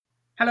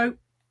Hello,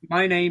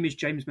 my name is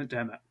James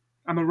McDermott.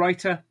 I'm a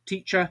writer,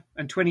 teacher,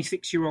 and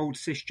 26-year-old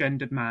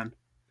cisgendered man.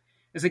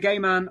 As a gay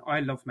man, I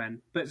love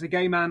men, but as a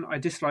gay man, I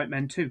dislike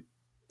men too.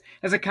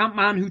 As a camp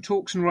man who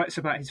talks and writes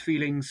about his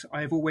feelings,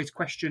 I have always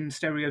questioned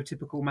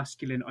stereotypical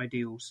masculine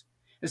ideals.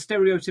 As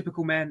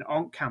stereotypical men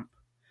aren't camp,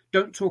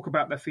 don't talk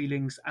about their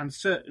feelings, and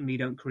certainly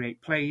don't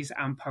create plays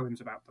and poems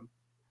about them.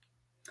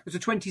 As a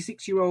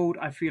 26-year-old,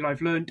 I feel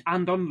I've learned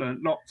and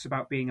unlearned lots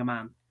about being a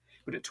man,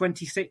 but at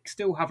 26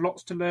 still have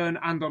lots to learn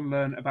and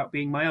unlearn about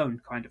being my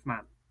own kind of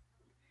man.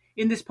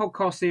 In this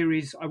podcast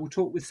series, I will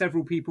talk with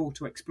several people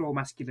to explore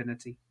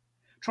masculinity,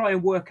 try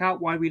and work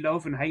out why we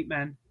love and hate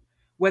men,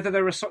 whether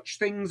there are such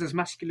things as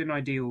masculine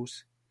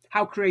ideals,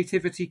 how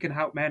creativity can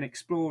help men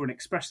explore and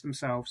express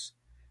themselves,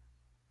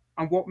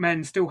 and what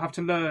men still have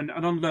to learn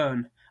and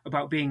unlearn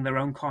about being their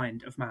own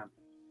kind of man.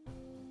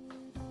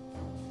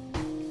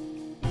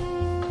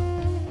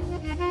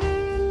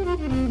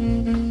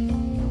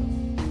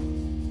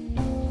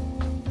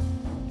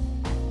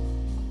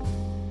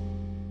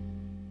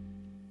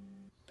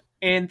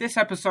 In this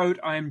episode,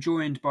 I am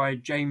joined by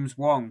James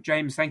Wong.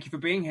 James, thank you for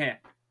being here.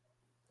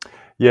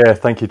 Yeah,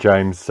 thank you,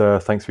 James.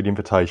 Thanks for the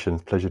invitation.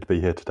 Pleasure to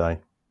be here today.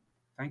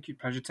 Thank you.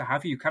 Pleasure to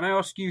have you. Can I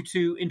ask you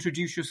to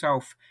introduce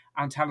yourself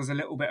and tell us a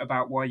little bit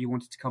about why you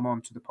wanted to come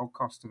on to the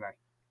podcast today?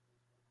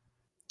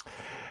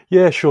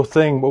 Yeah, sure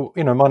thing. Well,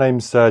 my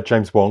name's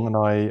James Wong, and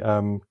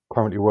I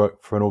currently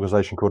work for an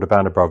organisation called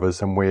Abanda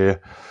Brothers, and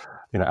we're,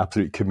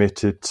 absolutely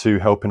committed to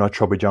helping our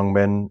troubled young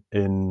men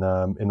in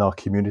our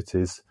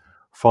communities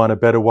find a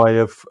better way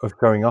of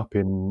growing up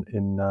in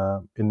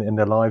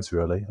their lives,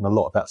 really. And a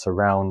lot of that's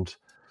around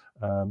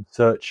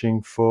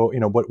searching for,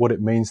 what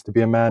it means to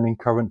be a man in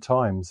current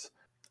times.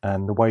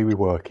 And the way we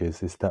work is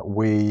that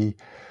we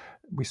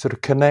sort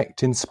of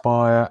connect,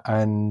 inspire,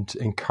 and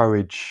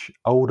encourage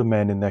older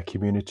men in their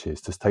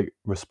communities to take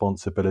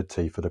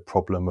responsibility for the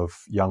problem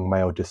of young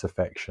male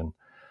disaffection.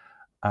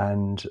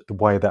 And the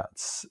way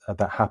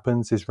that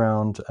happens is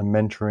around a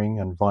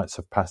mentoring and rites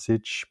of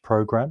passage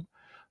program.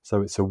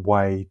 So it's a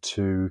way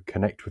to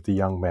connect with the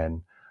young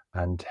men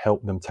and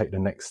help them take the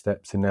next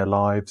steps in their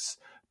lives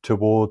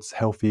towards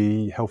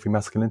healthy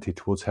masculinity,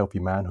 towards healthy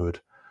manhood,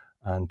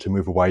 and to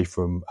move away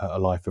from a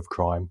life of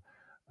crime,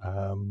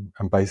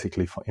 and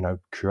basically,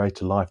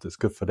 create a life that's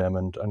good for them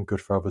and good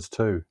for others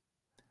too.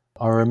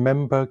 I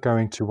remember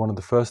going to one of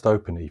the first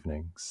open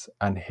evenings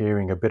and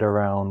hearing a bit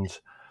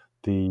around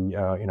the,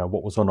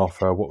 what was on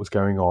offer, what was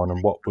going on,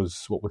 and what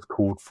was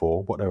called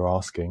for, what they were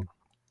asking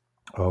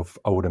of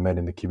older men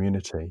in the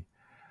community.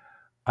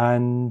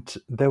 And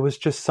there was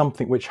just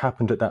something which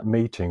happened at that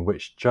meeting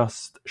which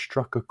just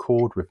struck a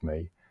chord with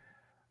me.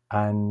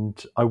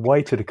 And I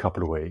waited a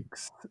couple of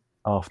weeks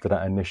after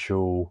that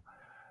initial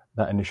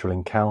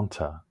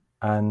encounter,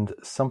 and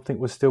something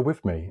was still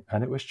with me.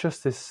 And it was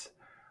just this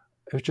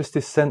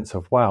sense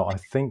of, wow, I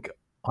think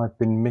I've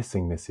been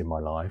missing this in my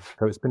life.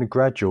 So it's been a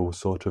gradual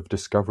sort of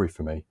discovery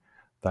for me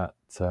that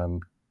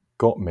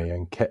got me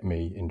and kept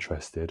me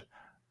interested,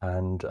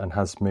 and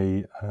has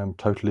me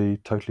totally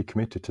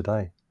committed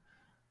today.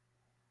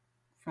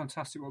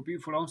 Fantastic. Well,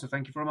 beautiful answer.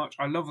 Thank you very much.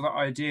 I love that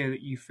idea that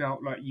you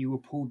felt like you were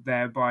pulled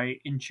there by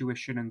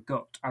intuition and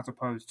gut as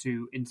opposed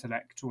to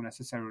intellect or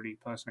necessarily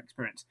personal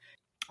experience.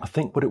 I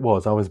think what it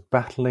was, I was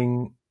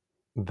battling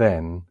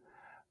then,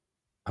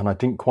 and I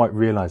didn't quite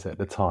realise it at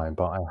the time,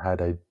 but I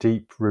had a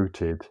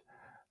deep-rooted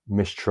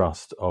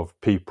mistrust of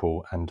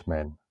people and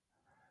men.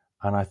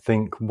 And I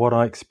think what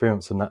I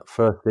experienced on that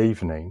first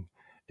evening,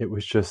 it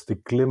was just a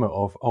glimmer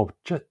of,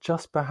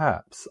 just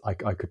perhaps I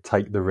could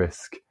take the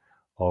risk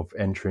of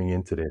entering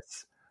into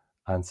this.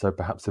 And so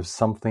perhaps there's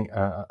something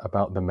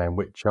about the men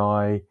which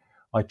I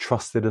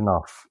trusted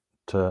enough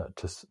to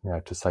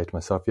say to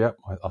myself,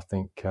 I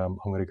think I'm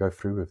going to go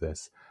through with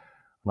this.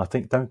 And I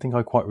don't think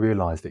I quite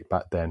realised it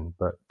back then,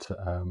 but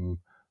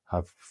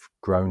have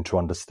grown to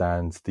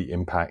understand the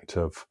impact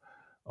of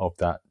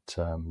that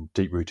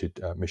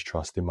deep-rooted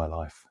mistrust in my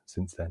life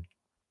since then.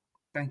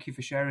 Thank you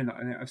for sharing that.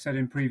 And I've said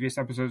in previous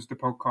episodes of the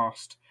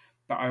podcast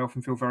that I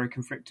often feel very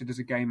conflicted as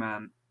a gay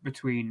man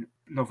between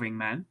loving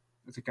men.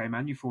 As a gay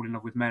man, you fall in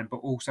love with men, but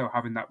also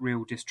having that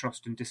real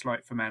distrust and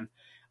dislike for men,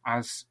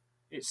 as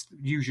it's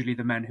usually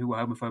the men who were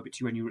homophobic to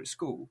you when you were at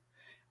school.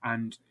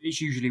 And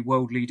it's usually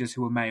world leaders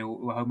who are male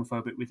who are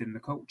homophobic within the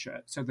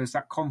culture. So there's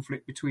that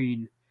conflict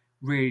between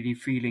really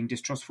feeling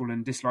distrustful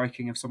and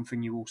disliking of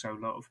something you also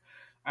love.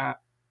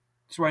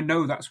 So I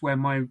know that's where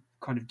my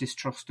kind of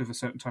distrust of a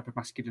certain type of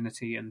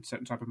masculinity and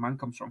certain type of man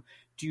comes from.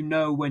 Do you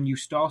know when you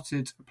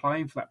started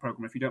applying for that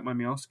program, if you don't mind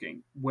me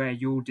asking, where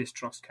your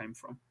distrust came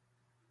from?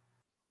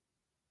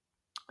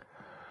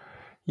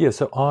 Yeah,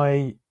 so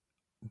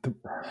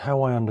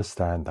how I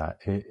understand that,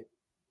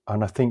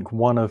 and I think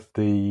one of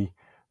the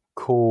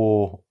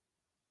core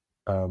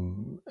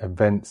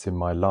events in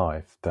my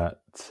life that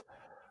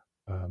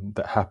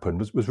happened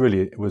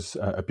was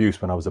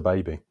abuse when I was a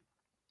baby.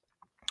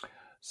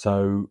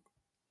 So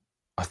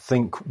I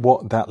think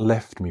what that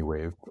left me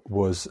with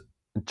was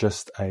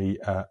just a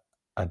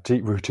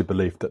deep-rooted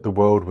belief that the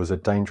world was a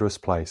dangerous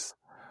place,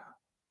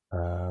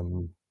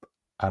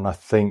 And I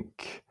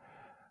think,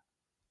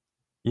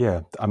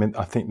 yeah, I mean,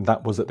 I think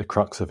that was at the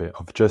crux of it,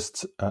 of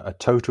just a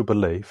total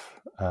belief,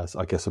 as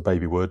I guess a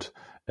baby would,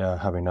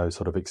 having those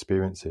sort of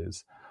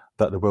experiences,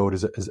 that the world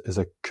is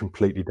a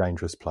completely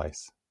dangerous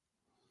place.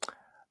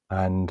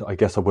 And I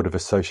guess I would have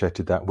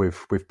associated that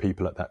with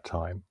people at that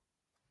time.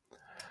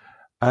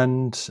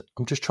 And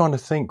I'm just trying to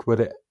think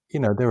whether,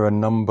 there are a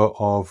number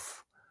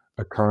of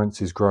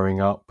occurrences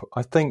growing up.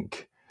 I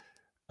think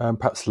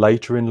perhaps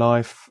later in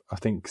life, I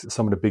think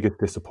some of the biggest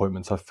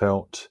disappointments I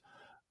felt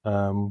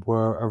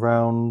were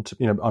around,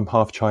 I'm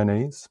half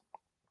Chinese,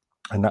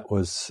 and that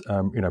was,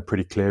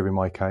 pretty clear in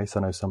my case.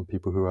 I know some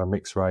people who are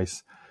mixed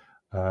race,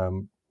 have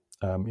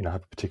a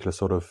particular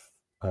sort of,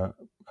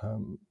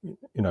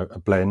 a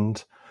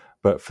blend.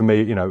 But for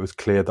me, it was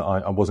clear that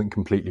I wasn't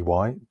completely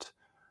white.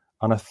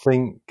 And I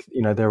think,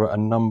 there were a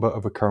number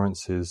of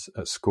occurrences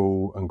at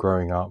school and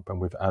growing up and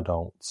with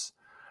adults,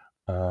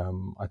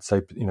 I'd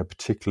say,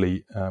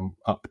 particularly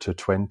up to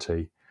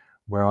 20,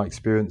 where I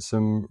experienced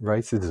some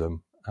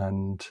racism.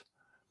 And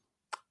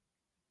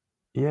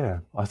yeah,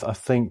 I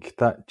think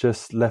that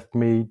just left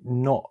me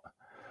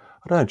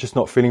just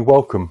not feeling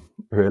welcome,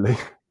 really.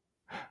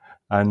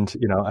 And,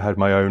 I had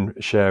my own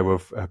share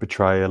of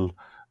betrayal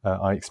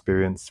I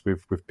experienced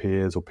with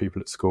peers or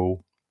people at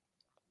school.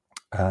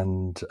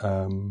 And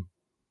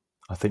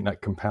I think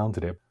that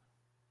compounded it.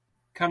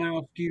 Can I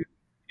ask you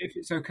if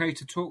it's okay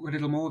to talk a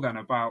little more then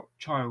about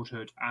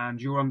childhood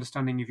and your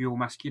understanding of your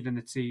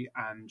masculinity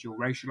and your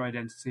racial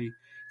identity,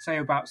 say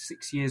about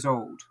 6 years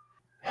old?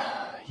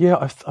 Yeah,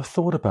 I've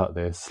thought about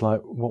this,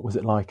 like, what was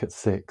it like at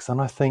 6?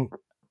 And I think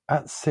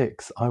at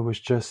 6, I was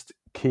just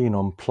keen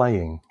on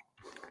playing.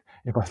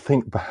 If I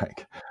think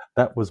back,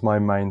 that was my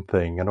main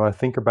thing. And when I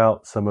think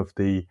about some of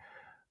the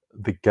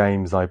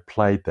games I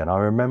played then, I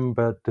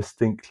remember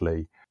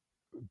distinctly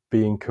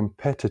being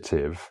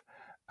competitive,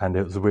 and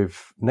it was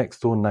with next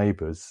door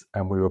neighbours,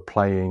 and we were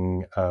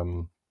playing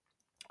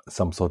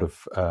some sort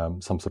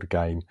of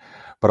game.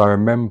 But I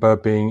remember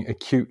being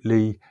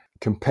acutely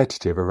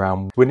competitive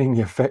around winning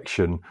the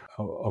affection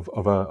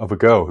of a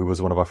girl who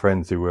was one of our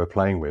friends who we were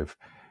playing with.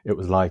 It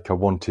was like I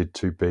wanted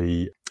to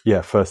be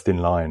first in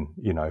line,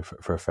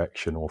 for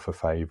affection or for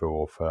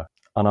favour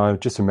and I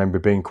just remember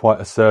being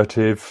quite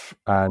assertive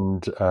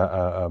and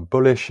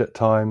bullish at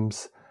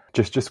times.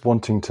 Just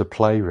wanting to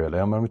play, really.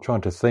 I'm trying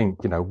to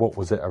think, what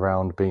was it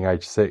around being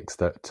age 6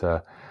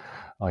 that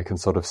I can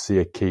sort of see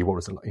a key. What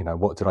was it,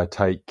 what did I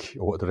take,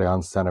 or what did I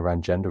understand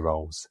around gender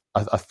roles?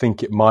 I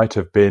think it might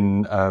have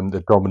been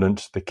the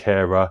dominant, the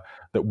carer,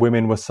 that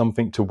women were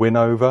something to win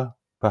over,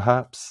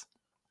 perhaps.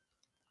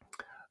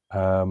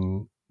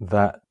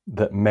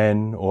 That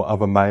men or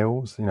other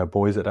males,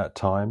 boys at that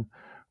time,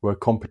 were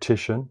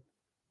competition.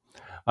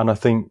 And I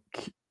think,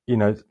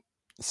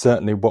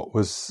 certainly what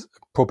was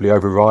probably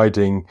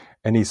overriding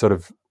any sort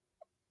of,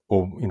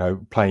 or,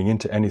 playing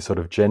into any sort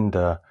of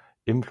gender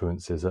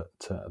influences at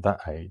that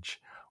age,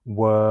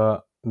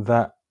 were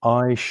that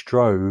I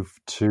strove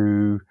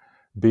to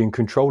be in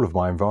control of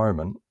my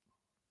environment.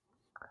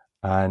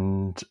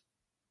 And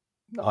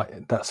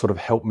that sort of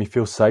helped me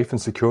feel safe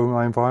and secure in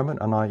my environment.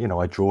 And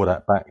I draw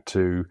that back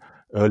to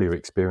earlier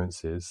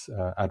experiences,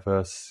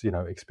 adverse,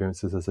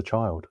 experiences as a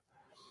child.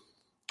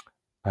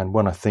 And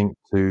when I think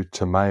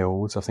to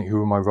males, I think, who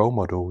were my role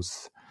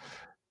models?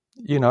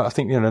 I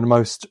think, the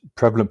most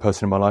prevalent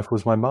person in my life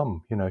was my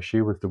mum.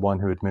 She was the one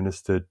who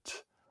administered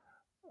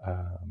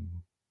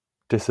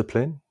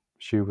discipline.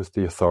 She was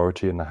the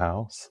authority in the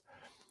house.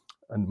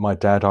 And my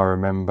dad, I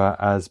remember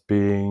as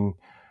being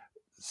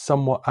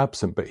somewhat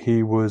absent, but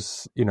he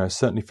was,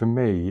 certainly for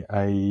me,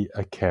 a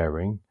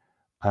caring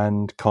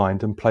and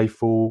kind and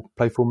playful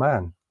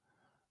man.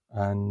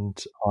 And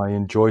I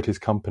enjoyed his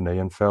company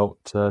and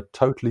felt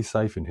totally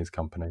safe in his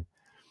company.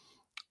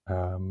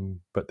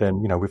 But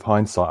then, with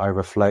hindsight, I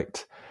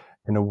reflect,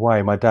 in a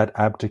way, my dad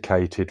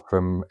abdicated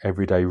from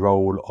everyday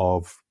role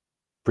of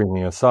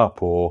bringing us up,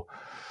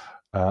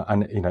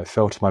 and it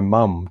fell to my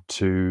mum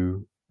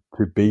to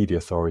be the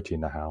authority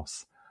in the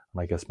house.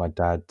 And I guess my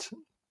dad,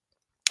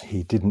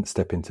 he didn't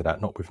step into that,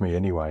 not with me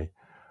anyway.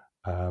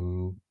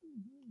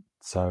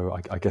 So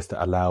I guess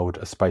that allowed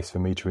a space for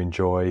me to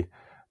enjoy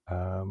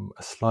a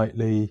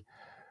slightly,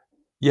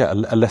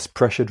 a less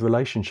pressured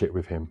relationship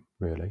with him,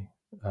 really.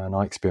 And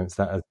I experienced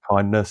that as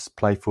kindness,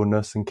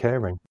 playfulness, and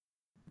caring.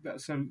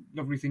 That's a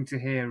lovely thing to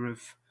hear,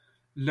 of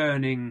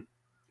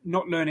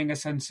not learning a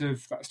sense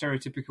of that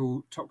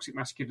stereotypical toxic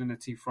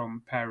masculinity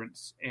from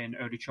parents in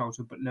early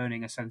childhood, but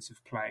learning a sense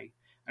of play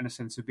and a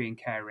sense of being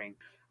caring.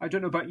 I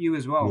don't know about you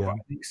as well, but I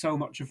think so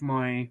much of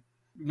my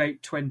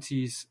late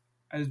 20s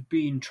has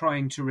been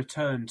trying to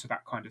return to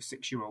that kind of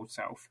 6-year-old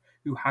self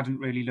who hadn't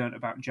really learnt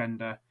about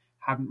gender,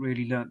 hadn't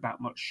really learnt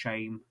that much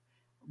shame,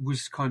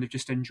 was kind of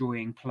just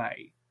enjoying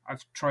play.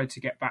 I've tried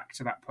to get back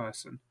to that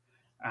person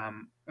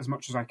as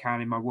much as I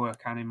can in my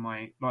work and in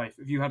my life.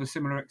 Have you had a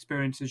similar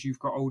experience as you've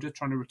got older,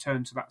 trying to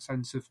return to that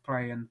sense of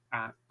play and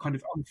kind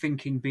of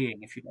unthinking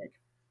being, if you like?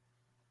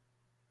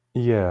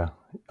 Yeah,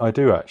 I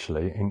do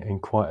actually, in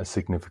quite a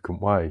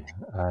significant way.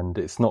 And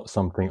it's not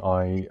something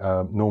I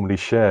normally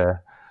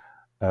share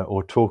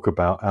or talk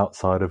about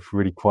outside of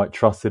really quite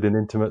trusted and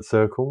intimate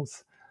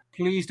circles.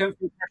 Please don't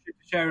feel pressured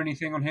to share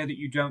anything on here that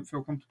you don't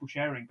feel comfortable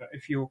sharing. But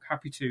if you're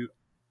happy to,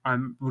 I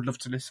would love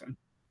to listen.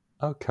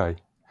 Okay.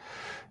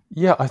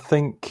 Yeah, I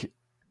think,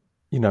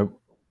 my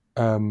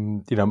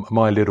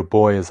little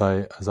boy,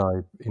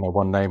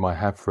 one name I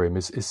have for him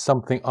is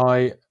something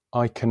I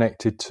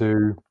connected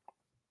to.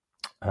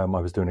 I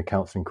was doing a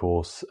counselling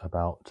course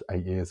about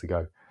 8 years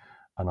ago,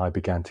 and I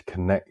began to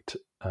connect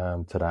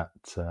to that,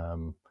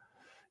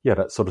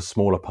 that sort of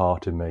smaller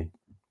part in me.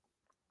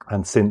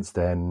 And since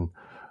then,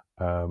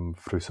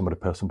 through some of the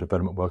personal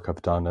development work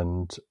I've done,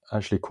 and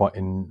actually quite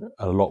in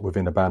a lot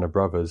within the Band of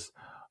Brothers,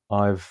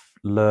 I've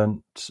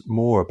learnt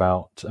more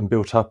about and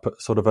built up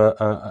sort of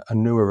a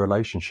newer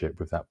relationship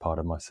with that part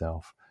of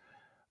myself.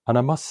 And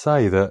I must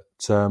say that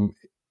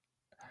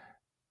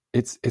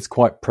it's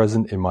quite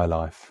present in my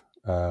life.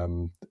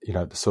 The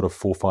sort of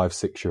 4, 5,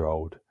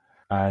 6-year-old,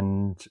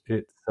 and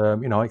it's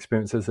I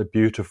experience it as a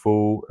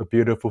beautiful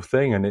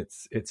thing, and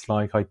it's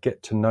like I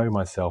get to know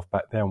myself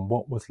back then.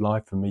 What was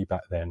life for me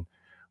back then,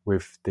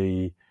 with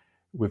the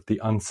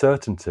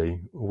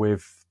uncertainty,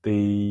 with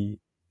the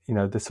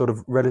the sort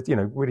of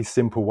really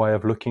simple way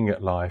of looking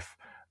at life,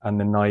 and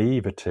the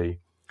naivety,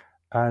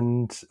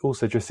 and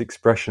also just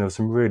expression of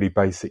some really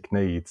basic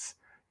needs.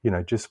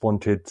 Just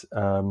wanted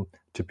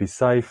to be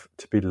safe,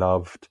 to be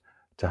loved,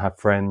 to have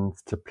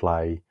friends, to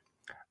play,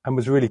 and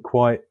was really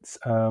quite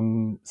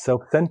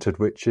self-centered,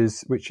 which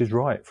is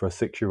right for a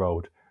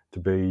 6-year-old to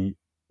be,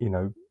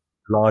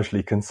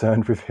 largely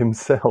concerned with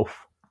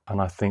himself. And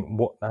I think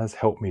what that has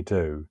helped me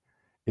do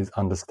is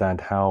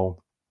understand how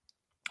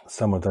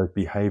some of those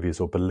behaviours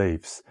or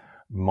beliefs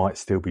might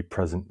still be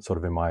present, sort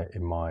of in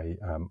my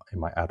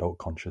adult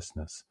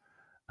consciousness.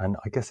 And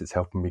I guess it's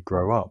helping me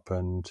grow up.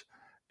 And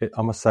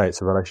I must say,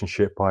 it's a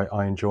relationship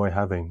I enjoy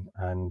having,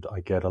 and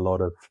I get a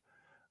lot of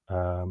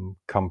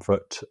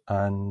comfort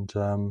and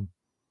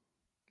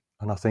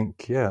I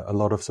think a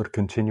lot of sort of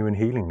continuing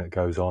healing that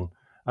goes on,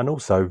 and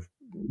also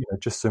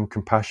just some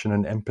compassion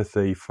and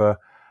empathy for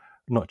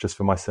not just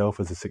for myself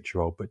as a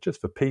 6-year-old, but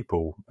just for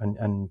people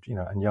and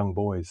young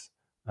boys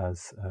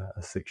as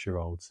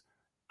 6-year-olds.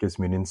 Gives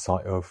me an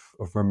insight of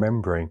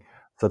remembering.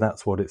 So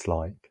that's what it's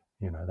like.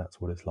 That's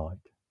what it's like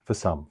for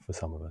some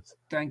of us.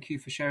 Thank you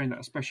for sharing that,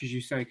 especially as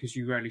you say, because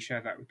you rarely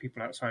share that with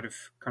people outside of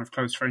kind of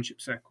close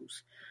friendship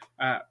circles.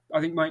 I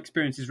think my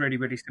experience is really,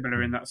 really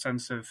similar in that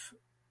sense of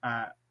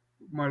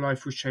my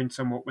life was changed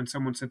somewhat when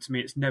someone said to me,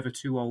 "It's never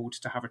too old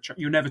to have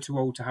you're never too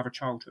old to have a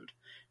childhood,"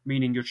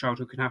 meaning your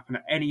childhood can happen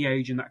at any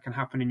age, and that can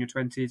happen in your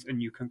 20s,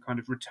 and you can kind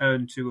of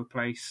return to a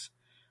place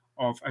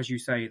of, as you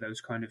say,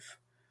 those kind of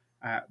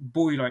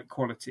boy-like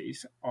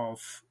qualities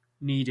of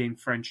needing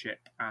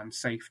friendship and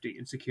safety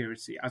and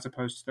security, as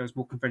opposed to those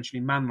more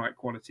conventionally man-like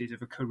qualities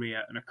of a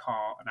career and a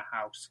car and a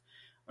house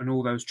and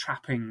all those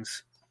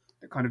trappings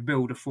that kind of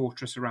build a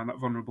fortress around that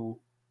vulnerable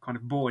kind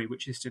of boy,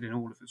 which is still in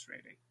all of us,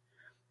 really.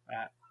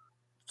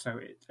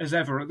 As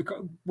ever,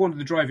 one of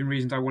the driving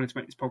reasons I wanted to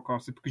make this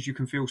podcast is because you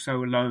can feel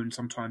so alone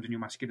sometimes in your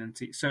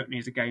masculinity, certainly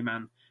as a gay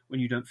man, when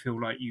you don't feel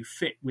like you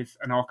fit with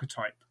an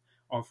archetype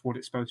of what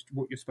you're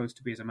supposed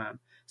to be as a man.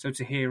 So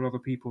to hear other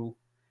people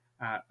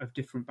of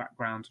different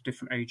backgrounds, of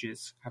different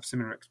ages, have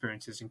similar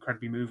experiences is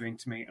incredibly moving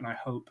to me, and I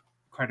hope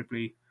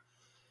incredibly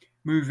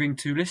moving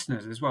to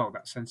listeners as well.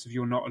 That sense of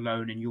you're not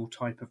alone in your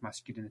type of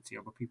masculinity.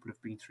 Other people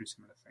have been through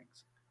similar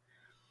things.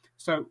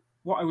 So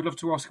what I would love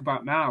to ask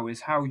about now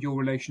is how your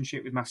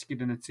relationship with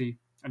masculinity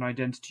and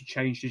identity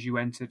changed as you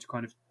entered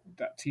kind of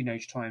that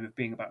teenage time of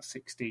being about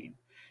 16.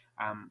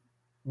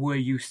 Were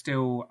you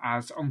still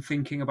as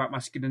unthinking about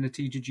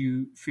masculinity? Did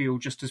you feel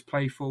just as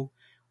playful,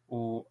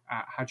 or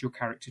had your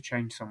character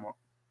changed somewhat?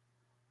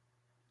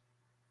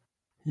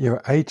 Yeah,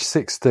 age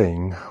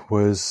 16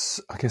 was,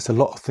 I guess, a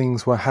lot of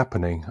things were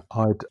happening.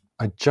 I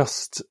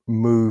just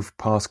moved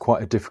past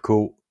quite a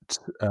difficult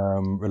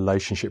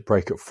relationship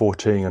break at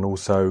 14, and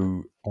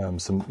also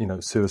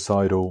some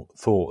suicidal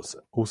thoughts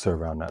also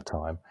around that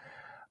time.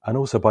 And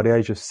also by the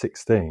age of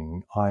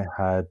 16, I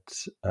had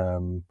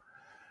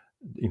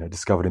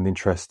discovered an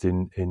interest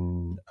in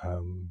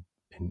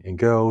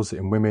girls,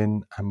 in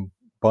women, and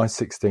by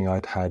 16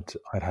 I'd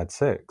had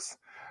sex,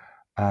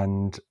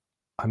 and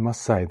I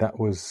must say that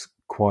was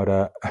quite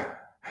a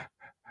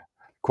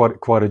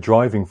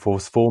driving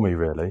force for me,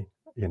 really.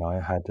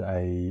 I had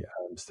a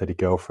steady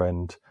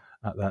girlfriend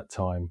at that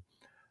time,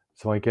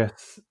 so I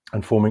guess,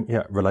 and forming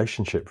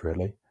relationship,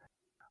 really.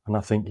 And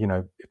I think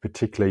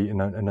particularly in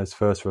those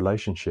first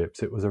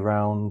relationships, it was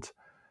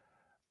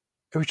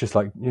just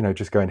like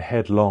just going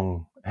head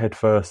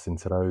first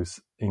into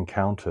those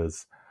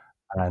encounters,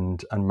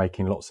 and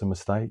making lots of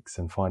mistakes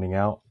and finding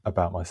out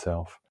about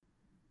myself.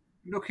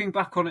 Looking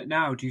back on it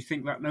now, do you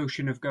think that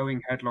notion of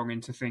going headlong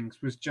into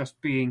things was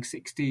just being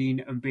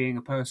 16 and being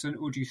a person,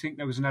 or do you think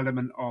there was an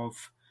element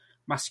of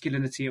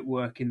masculinity at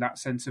work in that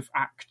sense of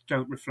act,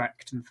 don't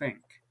reflect and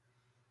think?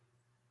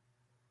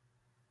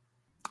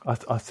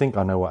 I think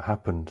I know what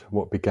happened,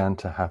 what began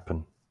to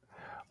happen.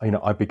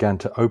 I began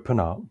to open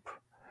up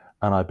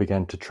and I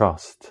began to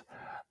trust.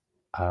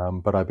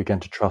 But I began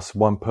to trust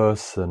one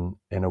person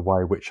in a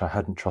way which I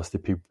hadn't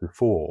trusted people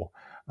before.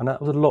 And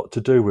that was a lot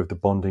to do with the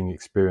bonding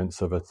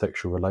experience of a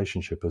sexual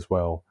relationship as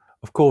well.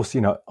 Of course,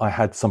 I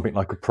had something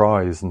like a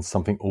prize and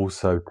something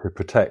also to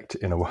protect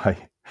in a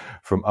way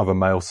from other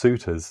male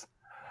suitors.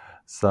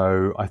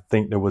 So I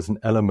think there was an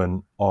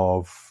element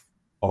of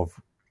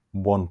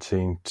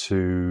wanting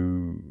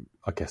to,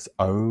 I guess,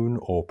 own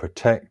or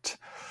protect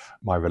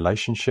my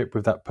relationship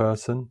with that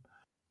person.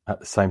 At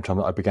the same time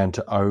that I began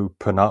to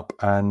open up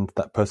and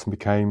that person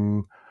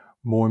became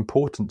more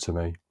important to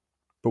me.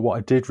 But what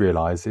I did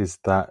realize is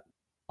that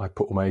I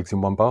put all my eggs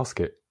in one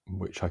basket,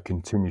 which I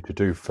continued to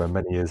do for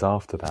many years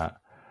after that.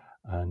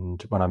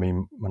 And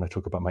when I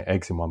talk about my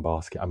eggs in one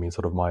basket, I mean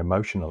sort of my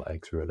emotional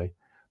eggs, really.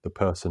 The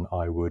person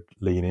I would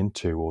lean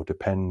into or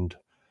depend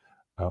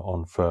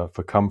on for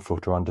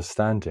comfort or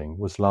understanding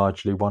was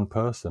largely one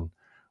person,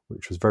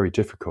 which was very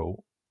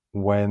difficult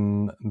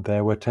when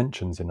there were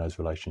tensions in those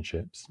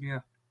relationships. Yeah.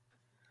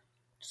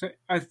 So,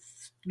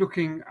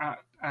 looking at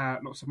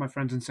lots of my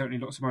friends and certainly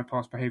lots of my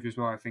past behaviour as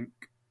well, I think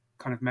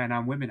kind of men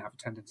and women have a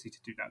tendency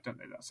to do that, don't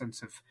they? That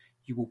sense of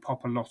you will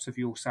pop a lot of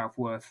your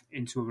self-worth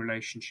into a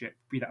relationship,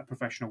 be that a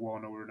professional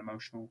one or an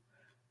emotional,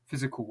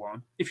 physical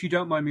one. If you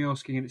don't mind me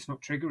asking, and it's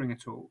not triggering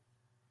at all,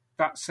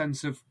 that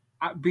sense of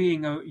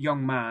being a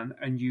young man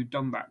and you'd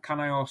done that, can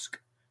I ask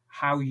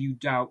how you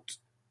dealt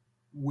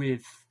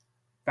with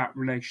that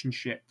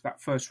relationship, that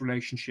first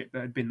relationship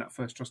that had been that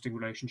first trusting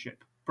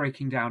relationship,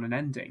 breaking down and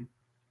ending?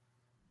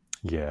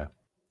 Yeah,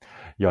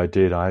 I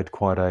did. I had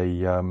quite a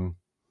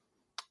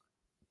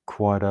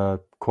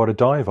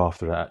dive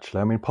after that. Actually,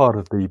 I mean, part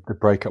of the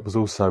breakup was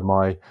also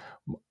my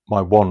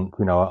want.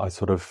 I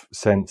sort of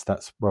sense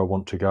that's where I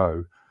want to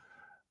go.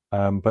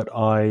 But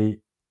I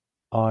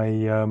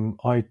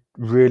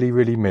really,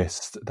 really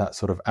missed that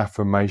sort of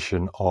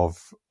affirmation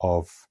of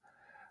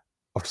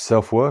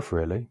self-worth,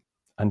 really,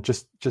 and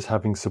just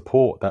having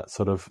support, that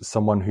sort of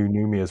someone who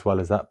knew me as well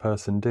as that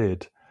person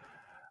did,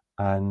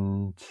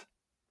 and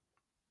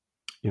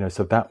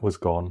so that was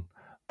gone.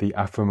 The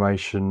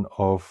affirmation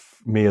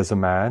of me as a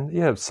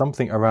man,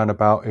 something around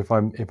about if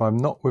I'm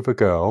not with a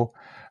girl,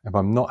 if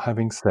I'm not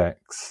having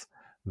sex,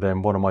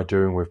 then what am I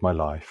doing with my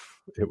life?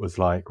 It was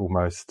like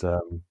almost,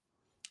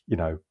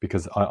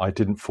 because I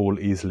didn't fall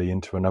easily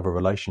into another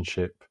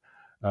relationship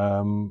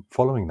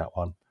following that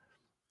one.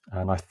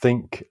 And I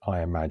think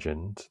I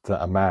imagined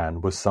that a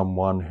man was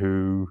someone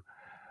who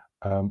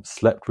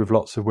slept with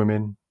lots of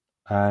women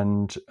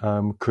and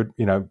could,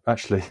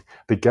 actually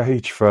the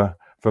gauge for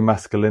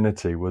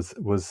masculinity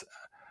was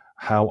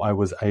how I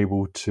was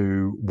able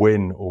to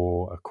win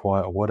or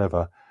acquire or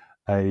whatever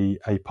a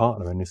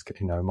partner. In this,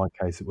 in my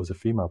case, it was a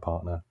female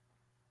partner.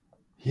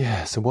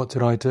 Yeah. So what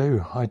did I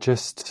do? I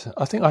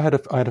think I had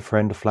a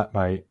friend, a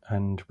flatmate,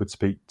 and would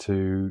speak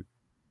to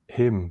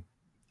him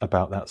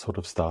about that sort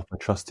of stuff. I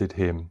trusted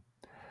him.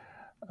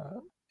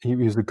 He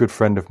was a good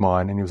friend of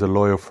mine, and he was a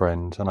loyal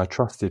friend, and I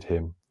trusted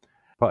him.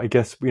 But I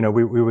guess we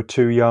were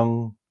two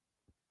young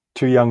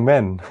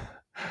men,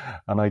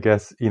 and I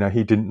guess he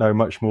didn't know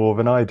much more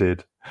than I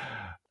did.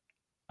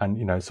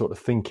 And sort of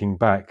thinking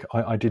back,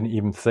 I didn't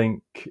even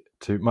think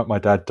to. My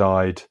dad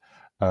died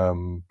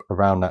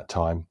around that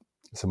time,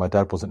 so my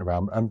dad wasn't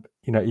around. And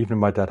even if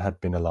my dad had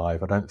been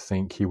alive, I don't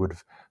think he would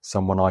have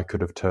someone I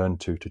could have turned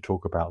to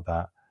talk about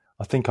that.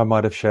 I think I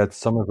might have shared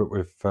some of it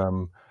with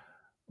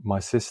my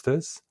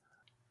sisters,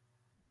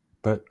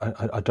 but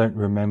I don't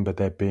remember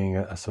there being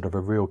a sort of a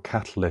real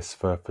catalyst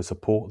for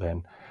support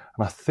then.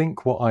 And I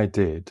think what I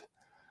did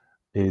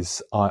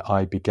is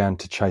I began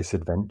to chase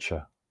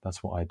adventure.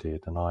 That's what I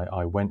did. And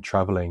I went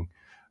traveling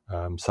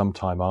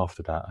sometime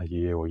after that, a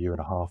year or year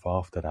and a half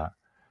after that.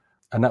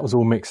 And that was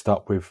all mixed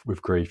up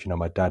with grief.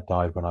 My dad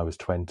died when I was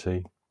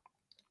 20.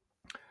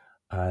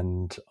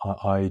 And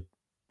I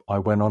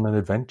went on an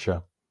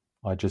adventure.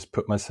 I just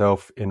put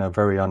myself in a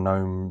very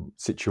unknown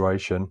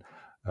situation.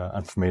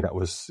 And for me, that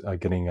was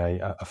getting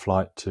a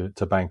flight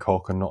to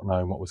Bangkok and not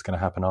knowing what was going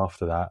to happen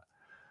after that.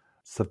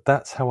 So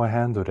that's how I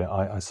handled it.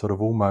 I sort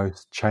of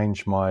almost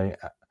changed my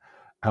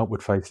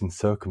outward-facing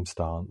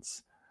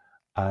circumstance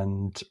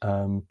and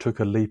took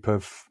a leap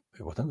of,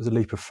 well, that was a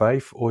leap of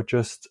faith or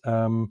just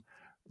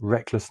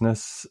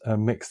recklessness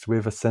mixed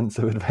with a sense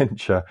of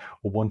adventure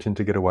or wanting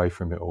to get away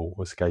from it all,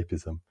 or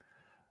escapism.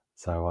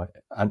 So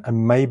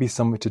and maybe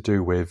something to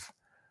do with,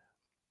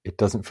 it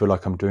doesn't feel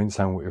like I'm doing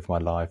something with my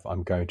life.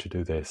 I'm going to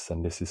do this,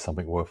 and this is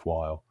something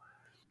worthwhile.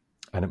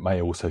 And it may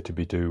also to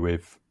be do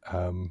with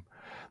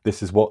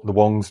this is what the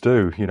Wongs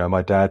do.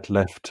 My dad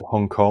left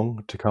Hong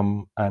Kong to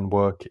come and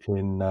work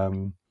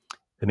in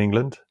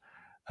England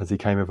as he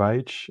came of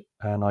age,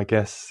 and I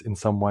guess in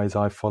some ways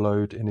I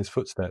followed in his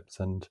footsteps,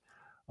 and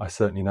I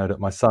certainly know that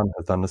my son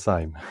has done the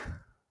same.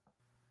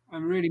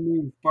 I'm really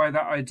moved by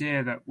that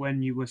idea that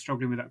when you were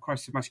struggling with that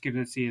crisis of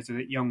masculinity as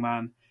a young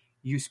man,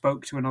 you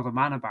spoke to another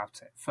man about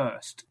it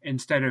first,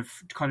 instead of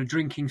kind of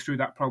drinking through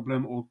that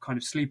problem or kind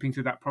of sleeping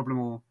through that problem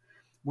or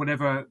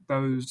whatever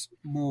those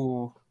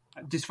more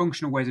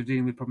dysfunctional ways of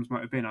dealing with problems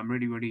might have been. I'm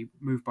really, really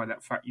moved by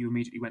that fact you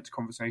immediately went to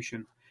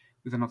conversation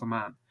with another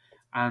man,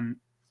 and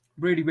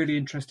really, really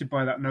interested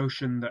by that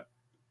notion that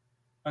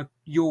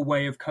your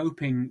way of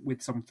coping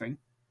with something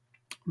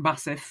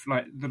massive,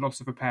 like the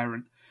loss of a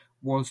parent,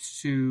 was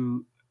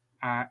to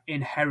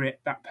inherit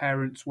that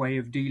parent's way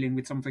of dealing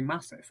with something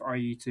massive,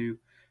 i.e. to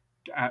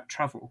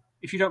travel.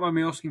 If you don't mind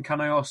me asking,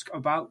 can I ask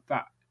about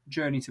that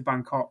journey to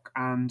Bangkok,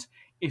 and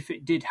if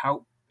it did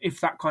help, if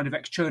that kind of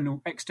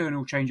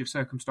external change of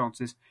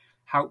circumstances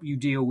help you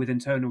deal with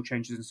internal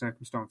changes in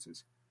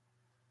circumstances?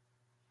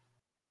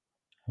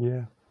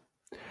 Yeah.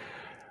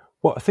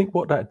 Well, I think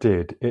what that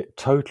did, it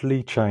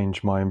totally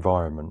changed my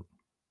environment.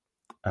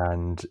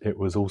 And it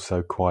was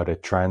also quite a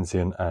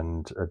transient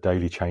and a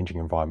daily changing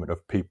environment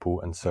of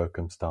people and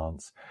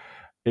circumstance.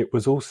 It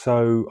was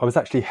also, I was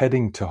actually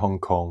heading to Hong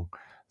Kong.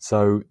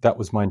 So that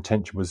was my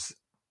intention, was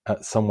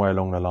somewhere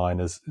along the line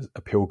as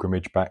a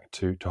pilgrimage back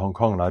to Hong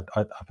Kong. And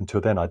up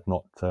until then, I'd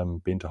not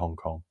been to Hong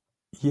Kong.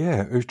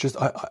 Yeah, it was just,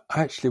 I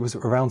actually, it was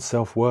around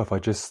self-worth. I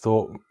just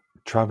thought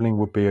traveling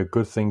would be a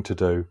good thing to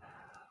do.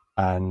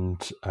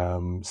 And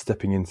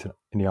stepping into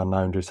the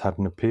unknown just had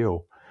an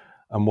appeal.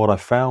 And what I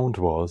found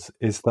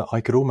is that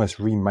I could almost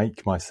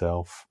remake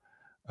myself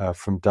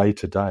from day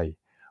to day.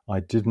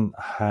 I didn't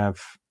have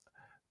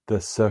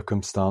the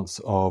circumstance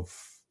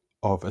of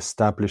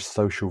established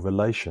social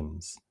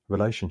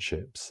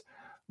relationships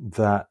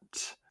that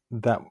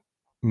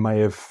may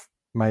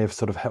have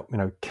sort of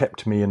helped,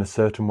 kept me in a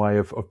certain way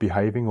of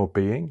behaving or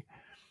being.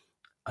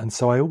 And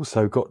so I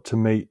also got to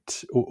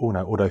meet,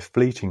 although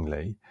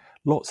fleetingly,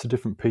 lots of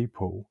different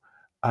people,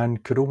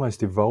 and could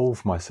almost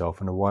evolve myself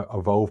and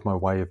evolve my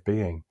way of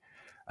being.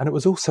 And it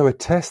was also a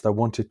test. I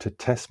wanted to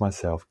test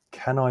myself.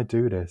 Can I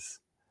do this?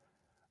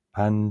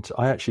 And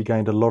I actually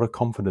gained a lot of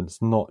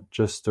confidence, not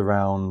just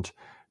around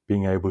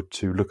being able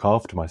to look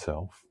after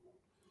myself,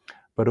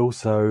 but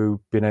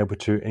also being able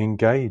to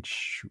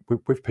engage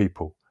with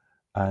people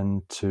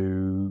and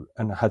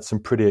had some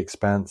pretty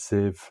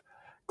expansive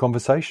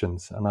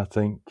conversations. And I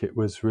think it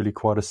was really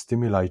quite a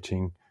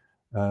stimulating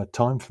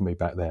time for me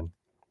back then.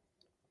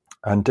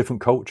 And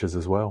different cultures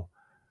as well.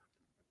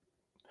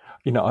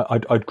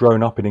 I'd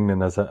grown up in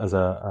England as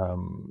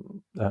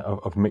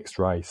of mixed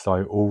race.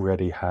 I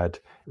already had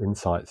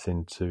insights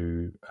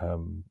into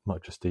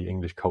not just the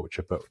English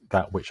culture, but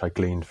that which I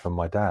gleaned from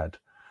my dad.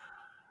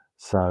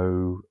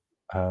 So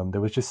there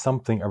was just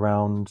something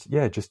around,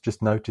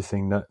 just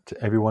noticing that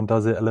everyone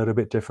does it a little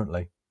bit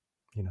differently,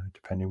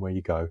 depending where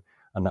you go.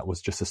 And that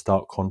was just a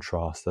stark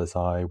contrast as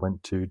I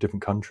went to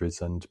different countries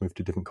and moved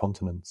to different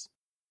continents.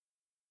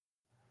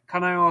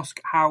 Can I ask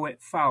how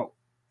it felt,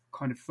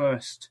 kind of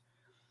first,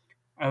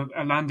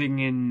 landing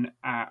in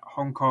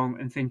Hong Kong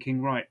and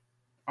thinking, right,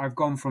 I've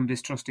gone from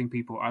distrusting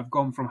people, I've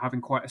gone from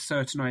having quite a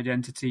certain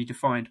identity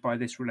defined by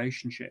this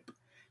relationship,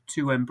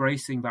 to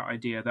embracing that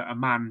idea that a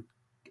man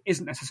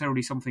isn't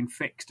necessarily something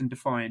fixed and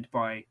defined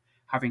by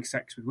having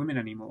sex with women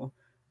anymore,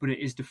 but it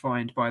is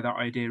defined by that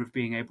idea of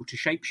being able to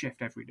shapeshift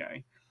every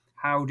day.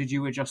 How did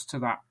you adjust to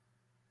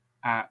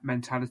that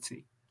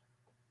mentality?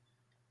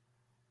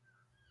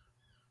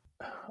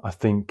 I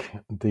think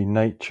the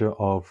nature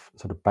of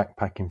sort of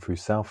backpacking through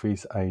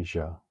Southeast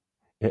Asia,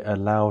 it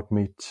allowed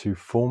me to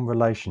form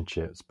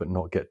relationships but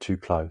not get too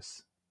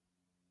close.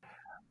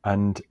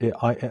 And it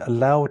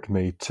allowed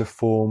me to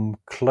form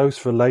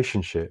close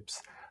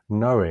relationships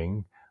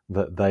knowing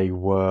that they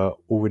were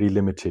already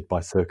limited by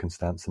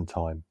circumstance and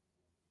time.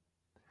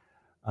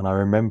 And I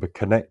remember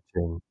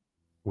connecting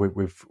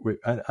with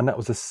and that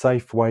was a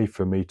safe way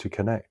for me to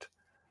connect.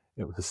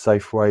 It was a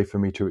safe way for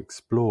me to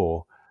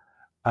explore.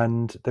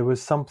 And there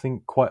was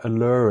something quite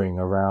alluring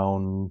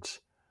around,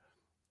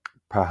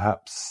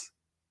 perhaps,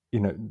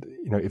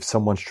 if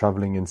someone's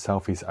traveling in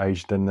Southeast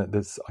Asia, then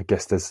there's a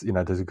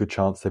good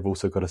chance they've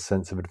also got a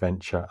sense of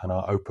adventure and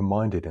are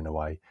open-minded in a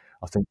way.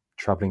 I think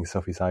traveling in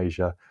Southeast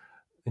Asia,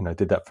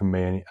 did that for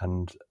me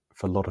and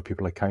for a lot of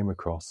people I came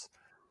across.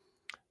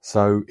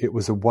 So it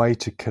was a way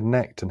to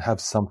connect and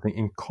have something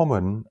in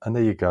common. And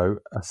there you go,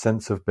 a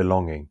sense of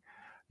belonging,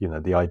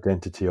 the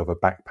identity of a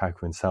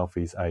backpacker in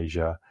Southeast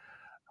Asia,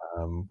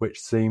 which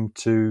seemed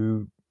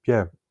to,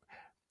 the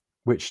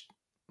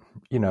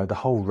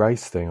whole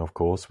race thing, of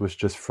course, was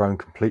just thrown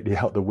completely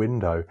out the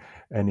window.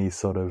 Any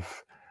sort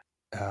of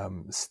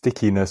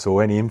stickiness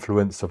or any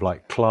influence of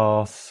like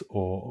class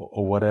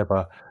or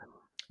whatever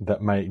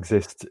that may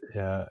exist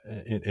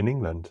in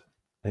England,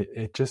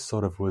 it just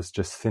sort of was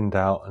just thinned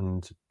out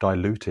and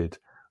diluted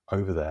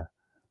over there.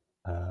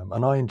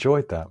 And I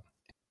enjoyed that.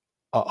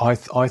 I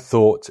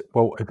thought,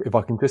 well, if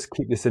I can just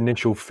keep this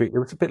initial feeling, it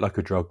was a bit like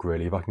a drug,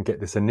 really. If I can get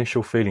this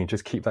initial feeling,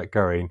 just keep that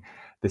going,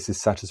 this is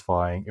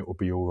satisfying, it will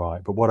be all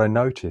right. But what I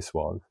noticed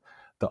was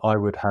that I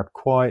would have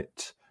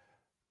quite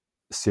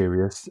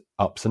serious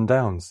ups and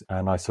downs,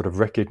 and I sort of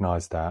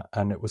recognized that,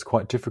 and it was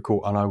quite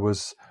difficult. And I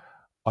was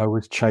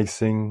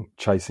chasing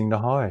the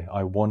high.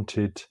 I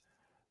wanted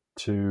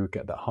to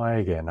get that high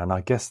again, and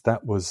I guess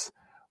that was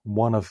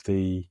one of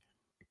the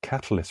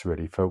catalyst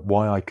really for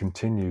why I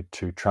continued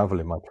to travel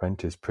in my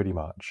 20s pretty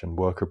much and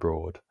work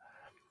abroad,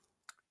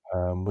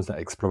 was that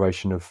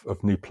exploration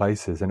of new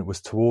places. And it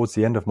was towards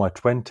the end of my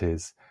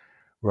 20s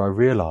where I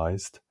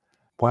realized,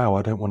 wow,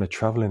 I don't want to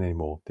travel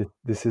anymore.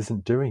 This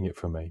isn't doing it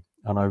for me.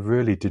 And I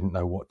really didn't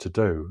know what to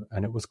do.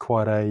 And it was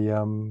quite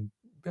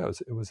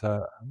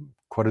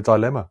quite a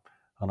dilemma.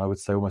 And I would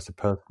say almost a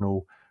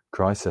personal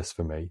crisis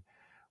for me.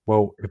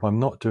 Well, if I'm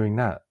not doing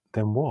that,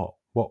 then what?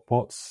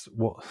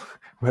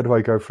 Where do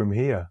I go from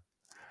here?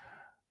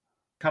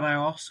 Can I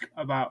ask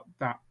about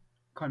that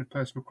kind of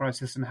personal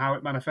crisis and how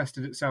it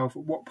manifested itself,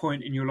 at what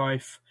point in your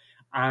life,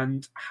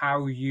 and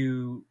how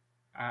you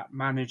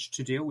managed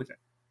to deal with it?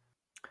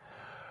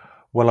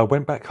 Well, I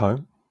went back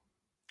home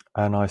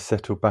and I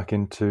settled back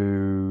I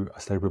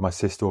stayed with my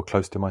sister or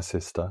close to my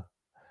sister.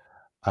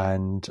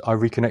 And I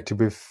reconnected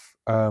with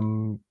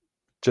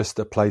just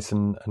a place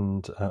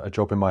and a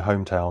job in my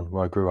hometown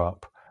where I grew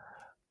up.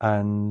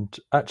 And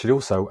actually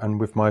also, and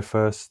with my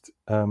first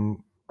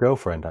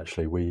girlfriend,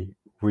 actually,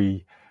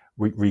 we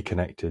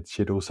reconnected.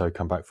 She'd also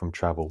come back from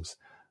travels.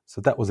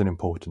 So that was an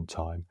important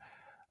time.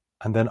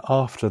 And then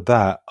after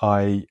that,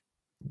 I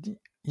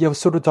was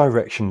sort of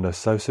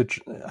directionless.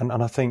 And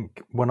I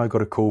think when I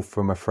got a call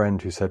from a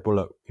friend who said, well,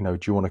 look, do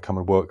you want to come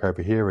and work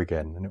over here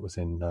again? And it was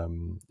in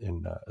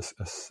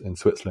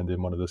Switzerland,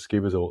 in one of the ski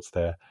resorts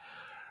there.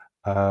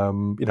 I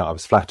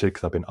was flattered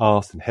because I've been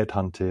asked and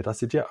headhunted. I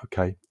said, yeah,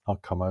 okay, I'll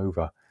come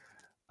over.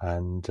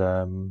 And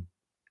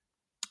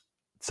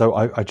so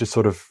I just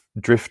sort of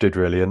drifted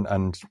really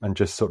and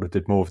just sort of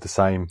did more of the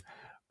same,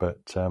 but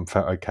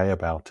felt okay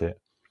about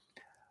it.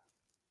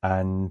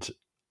 And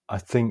I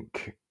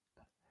think,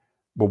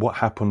 well, what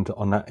happened at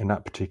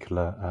that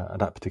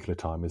particular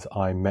time is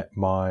I met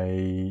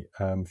my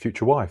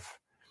future wife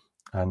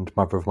and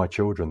mother of my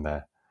children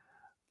there,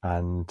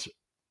 and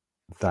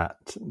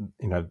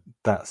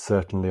that's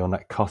certainly on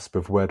that cusp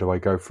of where do I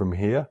go from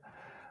here.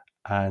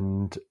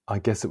 And I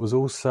guess it was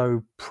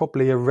also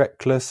probably a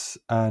reckless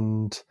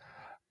and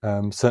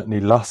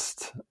certainly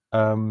lust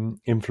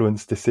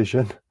influenced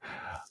decision,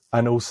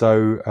 and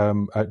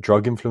also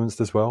drug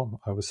influenced as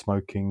well. I was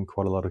smoking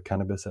quite a lot of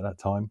cannabis at that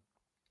time.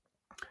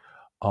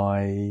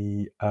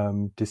 I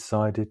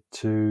decided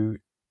to,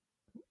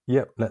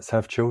 let's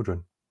have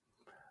children.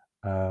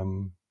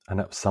 And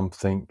that was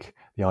something,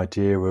 the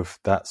idea of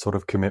that sort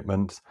of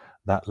commitment,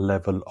 that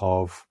level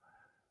of,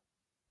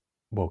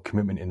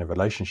 commitment in a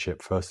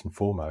relationship first and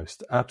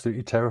foremost,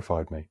 absolutely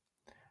terrified me.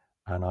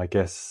 And I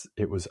guess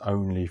it was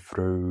only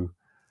through,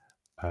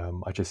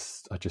 I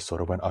just sort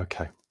of went,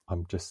 okay,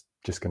 I'm just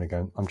going to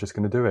go, I'm just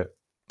going to do it.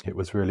 It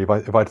was really,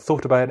 if I'd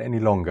thought about it any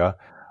longer,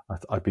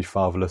 I'd be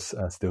fatherless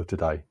still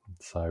today.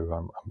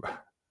 So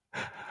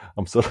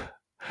I'm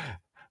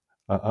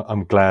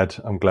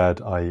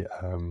glad I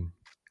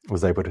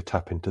was able to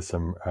tap into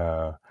some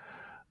a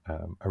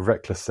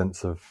reckless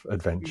sense of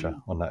adventure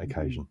on that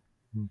occasion.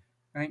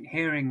 I think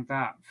hearing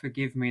that,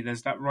 forgive me,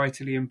 there's that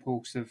writerly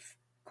impulse of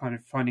kind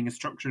of finding a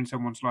structure in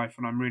someone's life,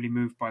 and I'm really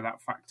moved by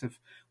that fact of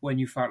when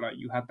you felt like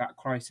you had that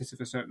crisis of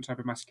a certain type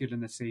of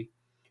masculinity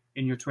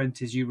in your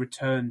 20s, you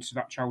returned to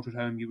that childhood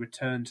home, you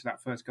returned to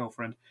that first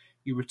girlfriend,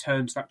 you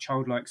returned to that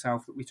childlike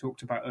self that we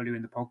talked about earlier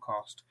in the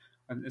podcast.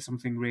 And there's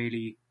something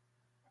really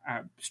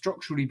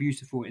structurally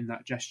beautiful in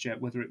that gesture,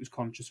 whether it was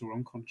conscious or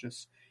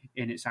unconscious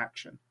in its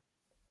action.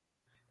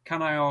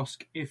 Can I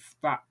ask if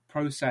that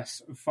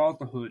process of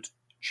fatherhood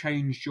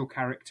changed your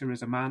character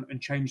as a man and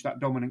changed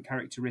that dominant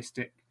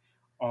characteristic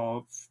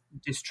of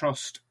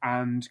distrust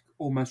and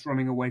almost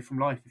running away from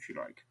life, if you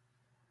like?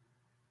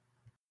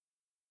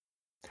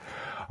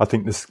 I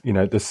think this,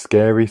 the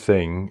scary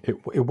thing,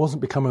 it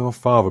wasn't becoming a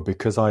father,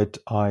 because I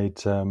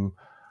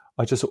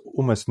just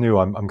almost knew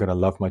I'm going to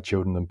love my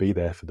children and be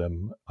there for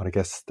them. And I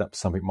guess that's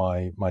something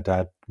my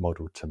dad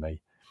modeled to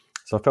me.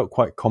 So I felt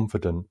quite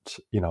confident.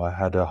 I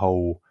had a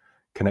whole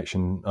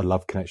connection, a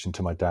love connection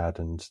to my dad,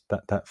 and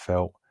that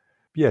felt,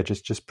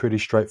 just pretty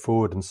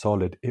straightforward and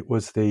solid. It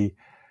was the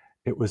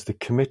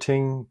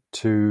committing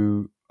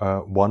to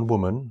a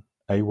woman,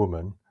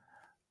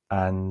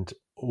 and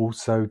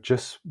also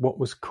just what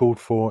was called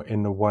for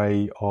in the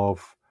way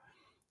of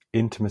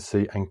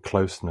intimacy and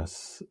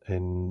closeness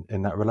in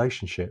that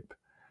relationship.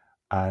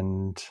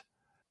 And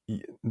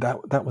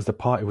that was the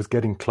part. It was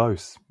getting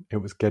close. It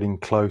was getting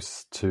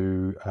close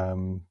to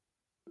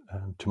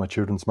my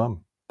children's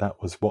mum.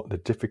 That was what the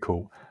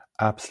difficult,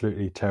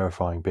 absolutely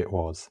terrifying bit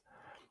was.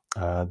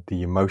 The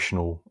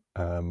emotional,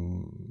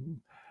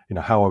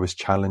 how I was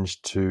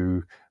challenged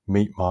to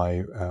meet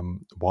my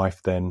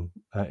wife then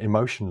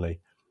emotionally.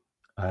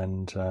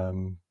 And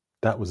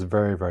that was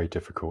very, very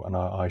difficult. And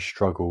I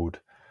struggled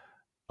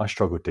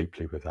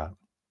deeply with that.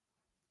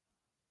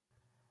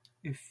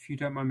 If you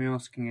don't mind me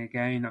asking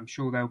again, I'm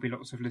sure there'll be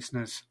lots of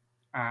listeners,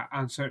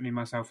 and certainly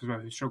myself as well,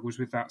 who struggles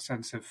with that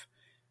sense of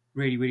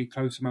really, really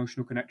close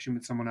emotional connection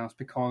with someone else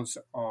because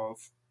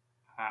of,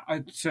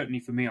 certainly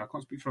for me, I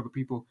can't speak for other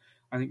people,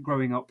 I think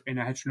growing up in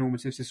a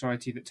heteronormative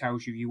society that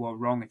tells you you are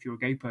wrong if you're a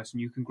gay person,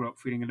 you can grow up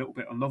feeling a little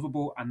bit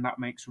unlovable, and that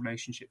makes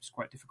relationships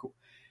quite difficult.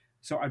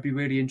 So I'd be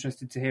really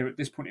interested to hear at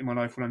this point in my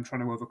life when I'm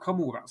trying to overcome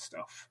all that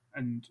stuff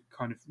and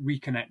kind of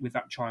reconnect with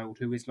that child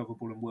who is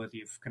lovable and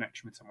worthy of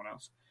connection with someone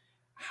else,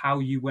 how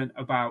you went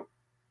about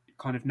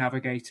kind of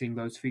navigating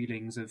those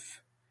feelings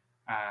of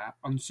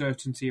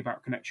uncertainty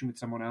about connection with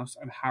someone else,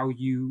 and how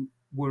you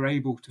were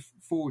able to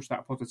forge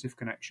that positive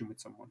connection with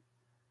someone.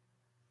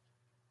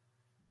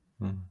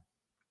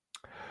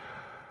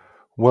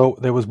 Well,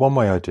 there was one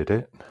way I did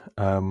it,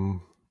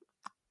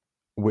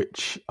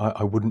 which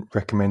I wouldn't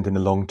recommend in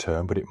the long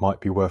term, but it might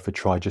be worth a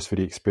try just for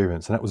the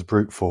experience, and that was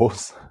brute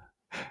force.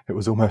 It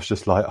was almost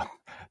just like, I'm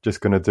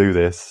just going to do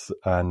this,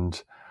 and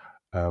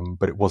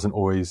but it wasn't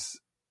always.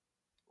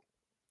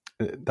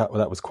 That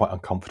was quite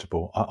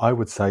uncomfortable. I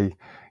would say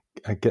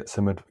get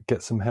some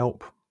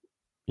help.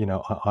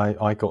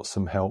 I got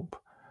some help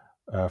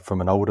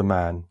from an older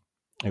man.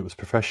 It was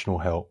professional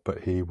help,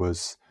 but he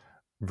was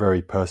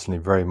very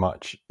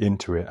much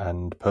into it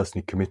and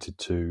personally committed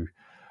to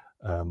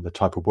the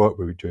type of work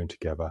we were doing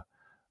together.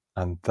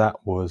 And that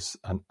was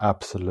an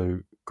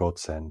absolute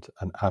godsend,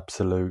 an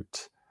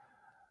absolute,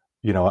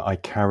 I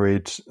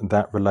carried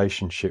that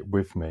relationship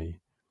with me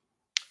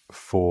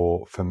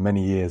for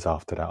many years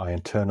after that. I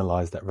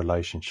internalized that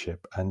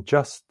relationship, and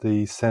just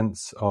the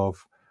sense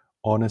of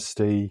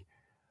honesty,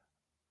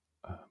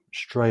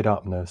 straight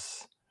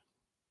upness,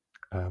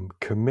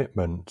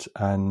 commitment,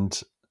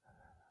 and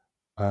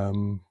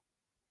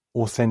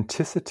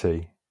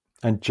authenticity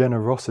and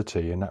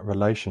generosity in that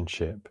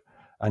relationship,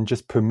 and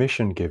just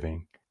permission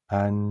giving,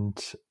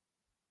 and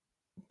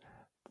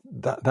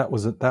that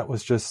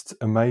was just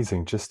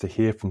amazing, just to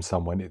hear from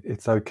someone.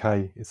 It's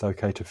okay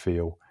to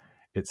feel,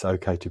 it's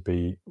okay to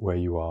be where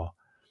you are,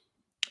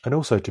 and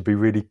also to be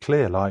really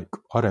clear. Like,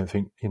 I don't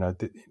think,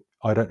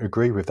 I don't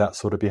agree with that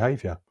sort of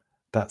behavior.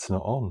 That's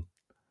not on.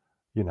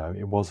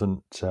 It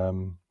wasn't.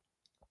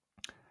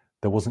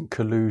 There wasn't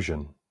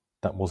collusion.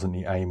 That wasn't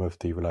the aim of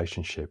the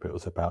relationship. It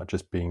was about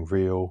just being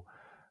real,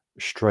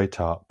 straight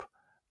up,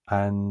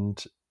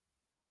 and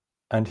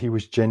he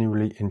was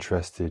genuinely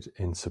interested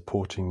in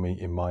supporting me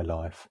in my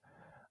life.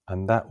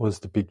 And that was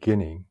the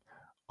beginning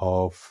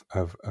of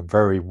a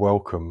very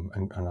welcome,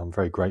 and I'm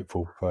very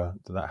grateful for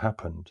that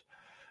happened,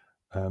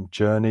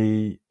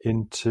 journey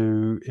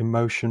into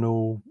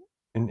emotional,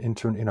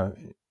 into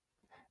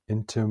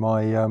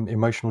my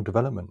emotional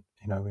development,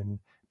 in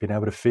being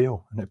able to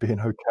feel and it being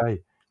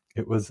okay.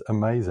 It was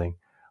amazing.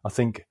 I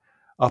think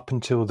up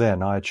until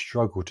then, I had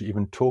struggled to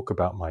even talk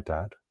about my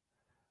dad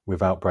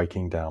without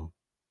breaking down.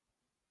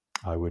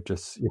 I would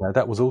just,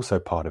 that was also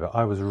part of it.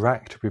 I was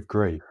racked with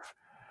grief.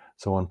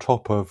 So on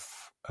top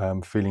of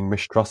feeling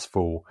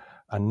mistrustful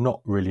and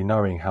not really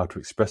knowing how to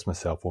express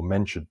myself, or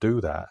men should do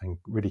that, and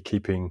really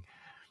keeping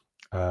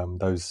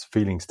those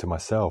feelings to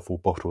myself all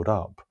bottled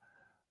up,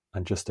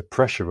 and just the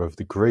pressure of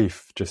the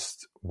grief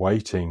just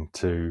waiting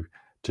to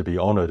be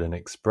honoured and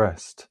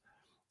expressed,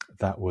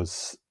 that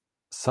was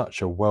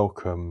such a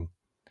welcome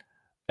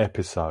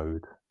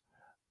episode.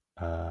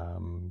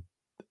 And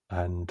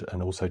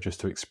also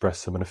just to express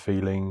some of the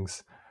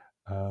feelings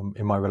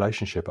in my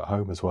relationship at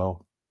home as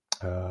well.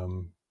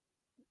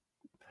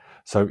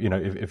 So,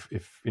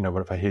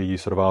 if I hear you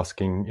sort of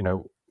asking,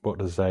 what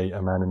does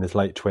a man in his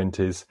late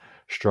 20s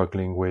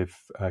struggling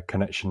with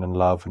connection and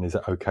love, and is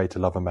it okay to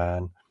love a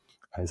man?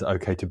 Is it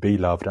okay to be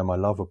loved? Am I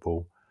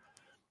lovable?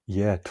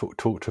 Yeah,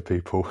 talk to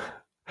people,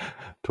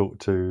 talk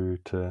to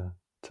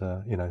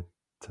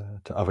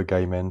other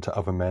gay men, to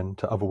other men,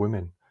 to other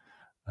women,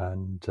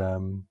 and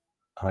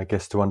I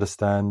guess to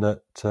understand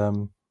that,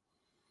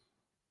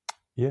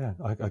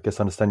 I guess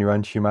understand your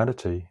own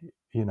humanity,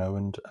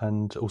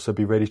 and also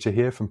be ready to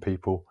hear from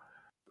people.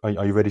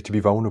 Are you ready to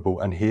be vulnerable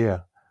and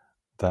hear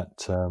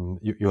that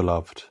you're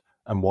loved,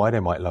 and why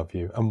they might love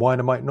you, and why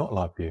they might not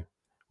love you,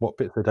 what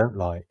bits they don't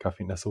like? I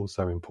think that's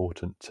also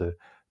important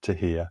to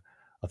hear.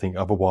 I think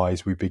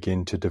otherwise we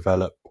begin to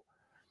develop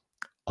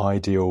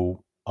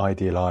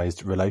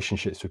idealized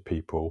relationships with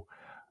people,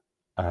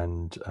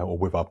 and or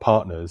with our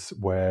partners,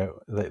 where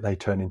they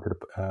turn into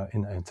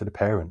the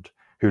parent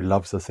who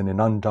loves us in an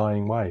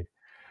undying way,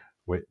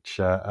 which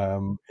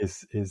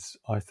is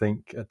I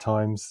think at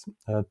times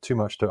too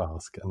much to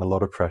ask, and a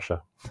lot of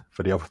pressure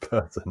for the other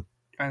person.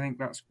 I think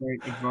that's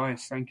great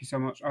advice. Thank you so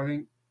much. I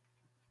think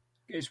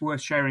it's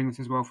worth sharing this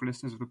as well for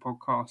listeners of the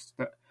podcast,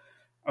 that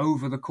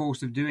over the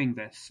course of doing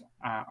this,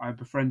 I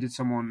befriended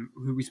someone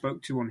who we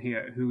spoke to on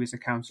here, who is a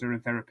counsellor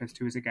and therapist,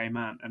 who is a gay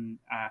man. And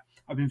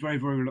I've been very,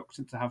 very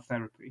reluctant to have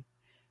therapy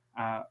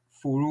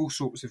for all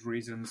sorts of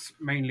reasons,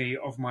 mainly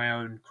of my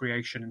own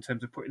creation in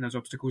terms of putting those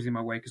obstacles in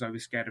my way because I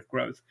was scared of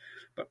growth.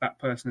 But that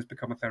person has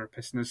become a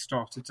therapist and has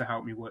started to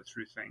help me work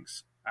through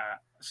things.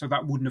 So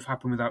that wouldn't have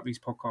happened without these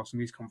podcasts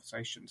and these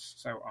conversations.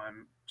 So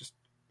I'm just,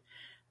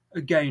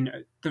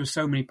 again, there are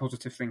so many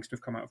positive things to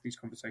have come out of these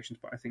conversations,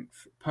 but I think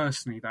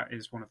personally that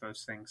is one of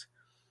those things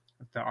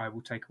that I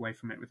will take away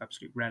from it with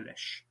absolute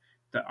relish,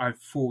 that I've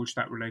forged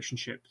that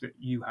relationship that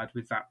you had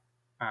with that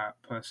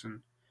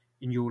person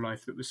in your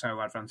life that was so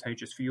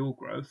advantageous for your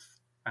growth,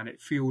 and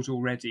it feels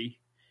already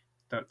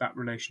that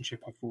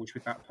relationship I forged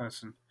with that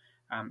person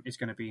is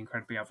going to be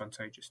incredibly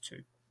advantageous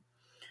too.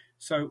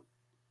 So,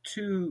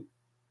 to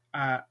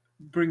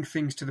bring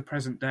things to the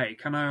present day,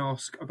 can I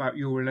ask about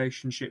your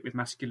relationship with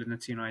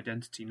masculinity and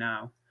identity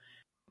now?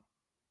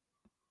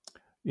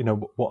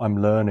 What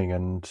I'm learning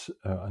and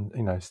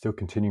still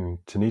continuing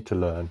to need to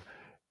learn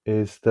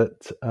is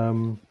that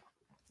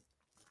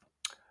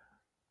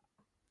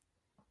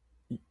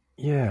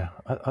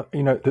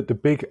the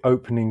big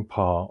opening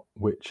part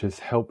which has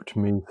helped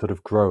me sort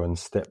of grow and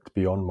stepped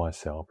beyond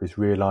myself is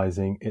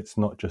realizing it's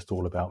not just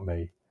all about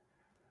me,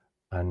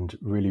 and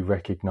really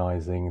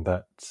recognizing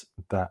that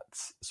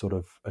that's sort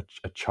of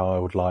a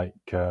childlike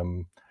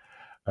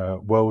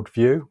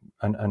worldview,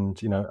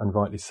 and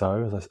rightly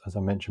so, as I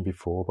mentioned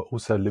before, but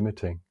also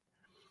limiting.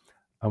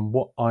 And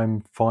what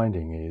I'm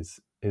finding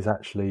is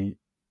actually,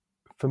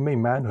 for me,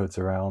 manhood's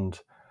around.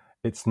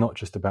 It's not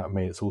just about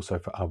me; it's also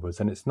for others,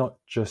 and it's not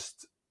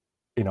just.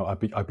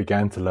 I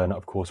began to learn it,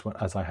 of course,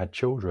 as I had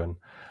children.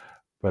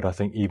 But I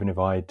think even if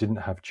I didn't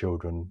have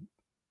children,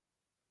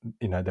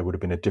 there would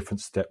have been a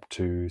different step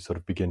to sort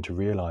of begin to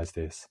realize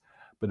this.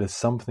 But there's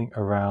something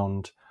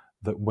around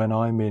that when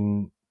I'm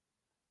in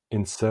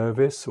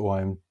service, or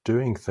I'm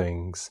doing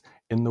things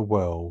in the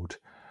world,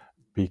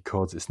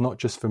 because it's not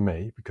just for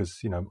me,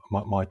 because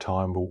my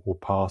time will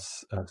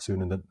pass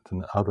sooner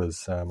than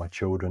others, my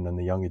children and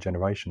the younger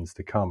generations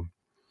to come,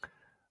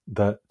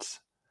 that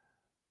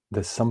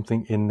there's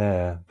something in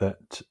there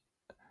that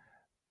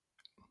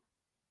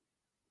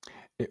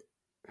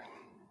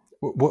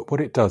what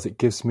it does, it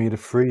gives me the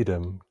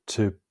freedom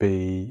to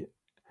be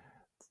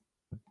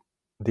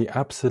the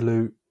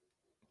absolute.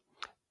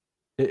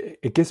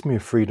 It gives me a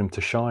freedom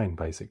to shine,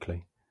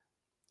 basically.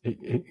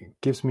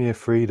 It gives me a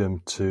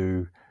freedom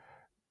to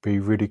be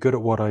really good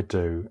at what I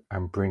do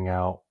and bring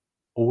out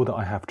all that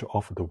I have to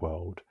offer the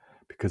world,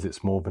 because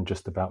it's more than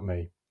just about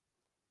me.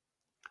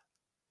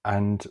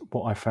 And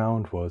what I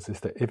found is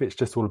that if it's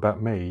just all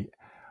about me,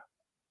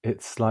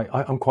 it's like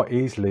I'm quite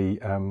easily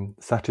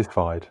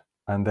satisfied,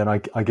 and then I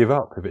give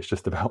up if it's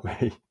just about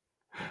me.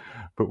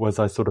 But as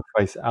I sort of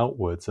face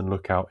outwards and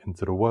look out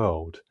into the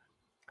world,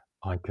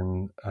 I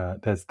can.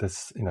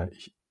 There's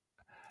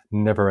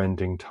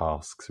never-ending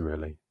tasks,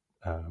 really,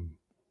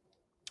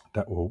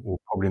 that will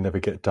probably never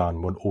get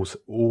done. Will also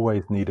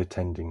always need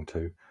attending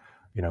to,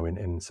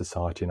 in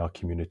society, in our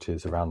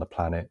communities, around the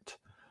planet,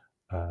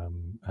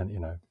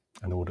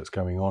 and all that's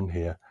going on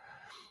here.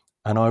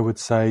 And I would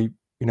say,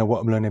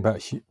 what I'm learning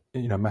about,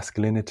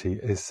 masculinity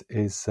is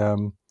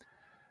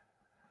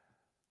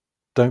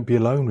don't be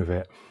alone with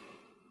it.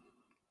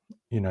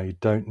 You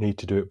don't need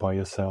to do it by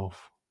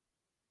yourself.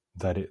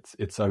 That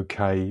it's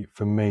okay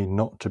for me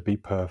not to be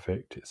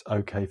perfect. It's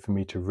okay for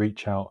me to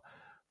reach out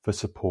for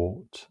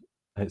support.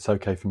 It's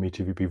okay for me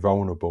to be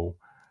vulnerable,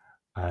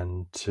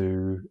 and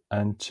to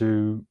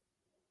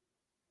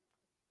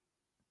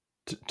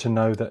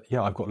know that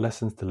I've got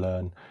lessons to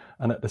learn,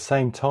 and at the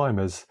same time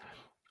as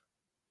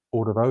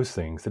all of those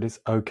things, that it's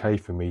okay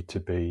for me to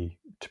be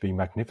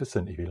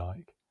magnificent, if you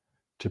like,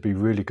 to be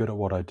really good at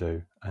what I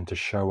do, and to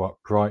show up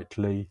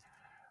brightly,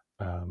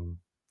 and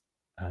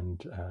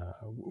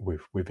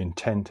with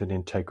intent and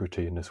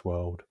integrity in this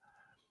world.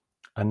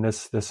 And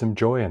there's some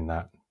joy in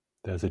that.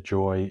 There's a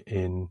joy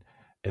in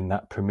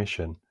that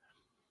permission.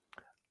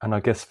 And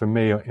I guess for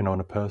me, on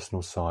a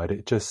personal side,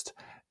 it just,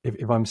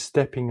 if I'm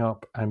stepping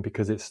up, and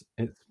because it's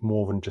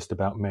more than just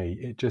about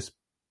me,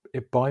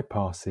 it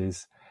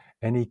bypasses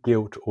any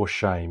guilt or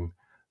shame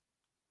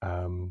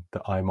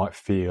that I might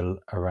feel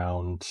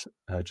around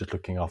just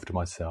looking after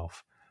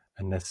myself.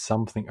 And there's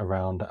something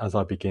around, as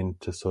I begin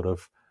to sort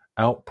of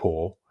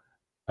outpour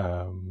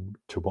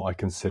to what I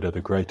consider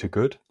the greater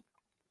good,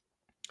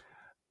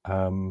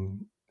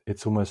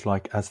 it's almost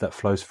like as that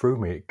flows through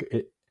me,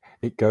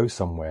 it goes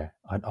somewhere.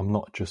 I'm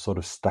not just sort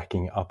of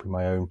stacking it up in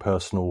my own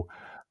personal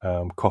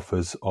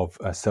coffers of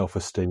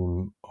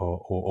self-esteem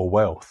or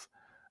wealth.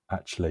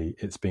 Actually,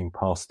 it's being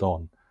passed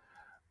on.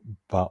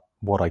 But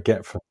what I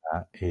get from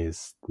that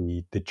is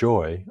the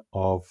joy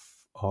of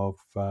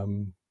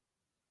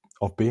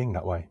being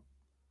that way.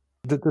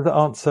 Does that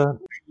answer?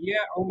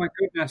 Yeah, oh my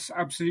goodness,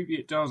 absolutely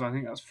it does. I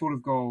think that's full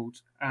of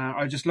gold.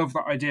 I just love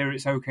that idea,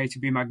 it's okay to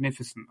be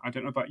magnificent. I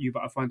don't know about you,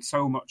 but I find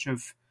so much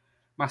of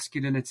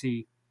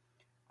masculinity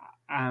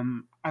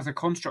as a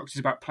construct is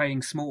about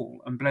playing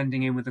small and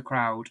blending in with the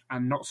crowd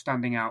and not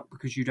standing out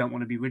because you don't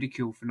want to be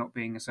ridiculed for not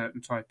being a certain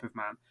type of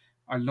man.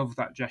 I love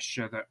that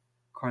gesture that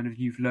kind of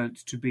you've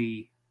learnt to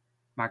be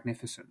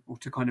magnificent, or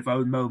to kind of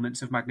own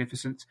moments of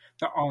magnificence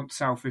that aren't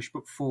selfish,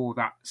 but for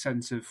that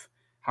sense of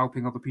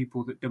helping other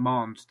people that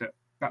demands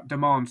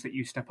that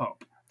you step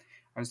up.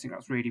 I just think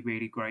that's really,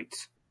 really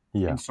great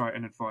insight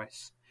and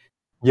advice.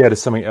 Yeah,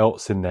 there's something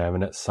else in there,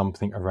 and it's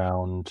something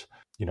around,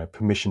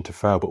 permission to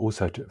fail, but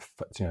also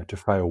to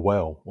fail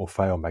well, or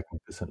fail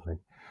magnificently.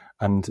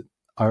 And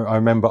I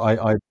remember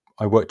I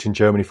worked in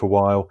Germany for a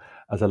while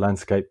as a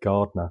landscape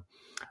gardener,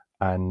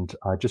 and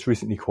I just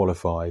recently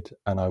qualified,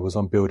 and I was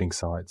on building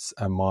sites,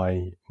 and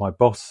my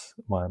boss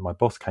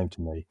came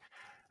to me,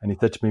 And he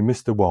said to me,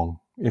 Mr. Wong,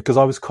 because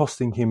I was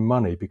costing him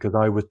money because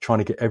I was trying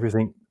to get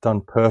everything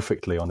done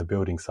perfectly on the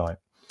building site.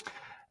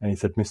 And he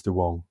said, Mr.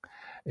 Wong,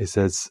 he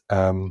says,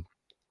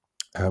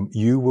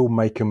 you will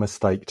make a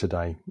mistake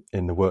today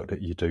in the work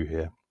that you do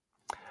here.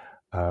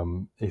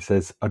 He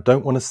says, I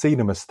don't want to see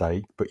the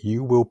mistake, but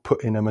you will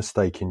put in a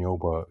mistake in your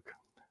work.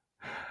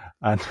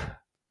 And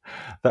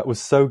that was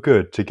so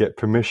good to get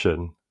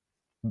permission.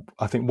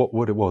 I think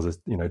what it was is,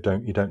 you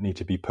don't need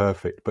to be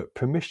perfect, but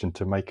permission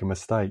to make a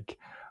mistake.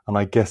 And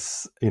I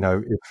guess,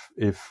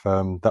 if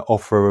that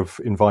offer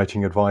of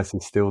inviting advice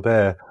is still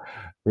there,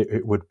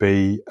 it would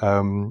be,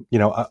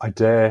 I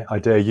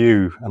dare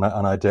you and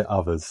I dare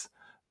others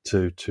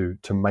to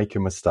make a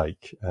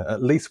mistake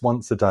at least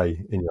once a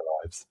day in your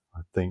lives.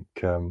 I think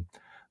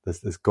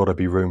there's got to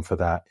be room for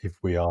that if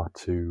we are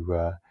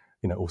to,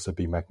 also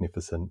be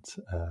magnificent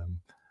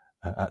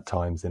at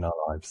times in our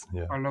lives.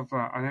 Yeah, I love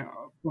that. I think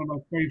one of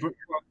my favourite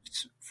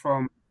quotes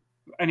from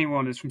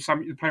anyone is from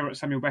the playwright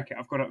Samuel Beckett.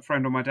 I've got a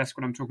friend on my desk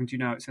when I'm talking to you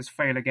now. It says,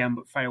 "Fail again,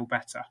 but fail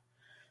better,"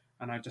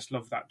 and I just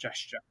love that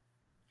gesture.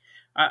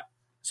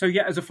 So,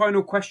 as a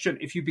final question,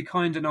 if you'd be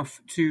kind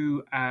enough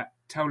to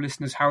tell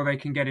listeners how they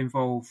can get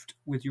involved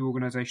with your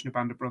organisation, A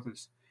Band of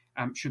Brothers,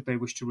 should they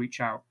wish to reach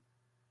out.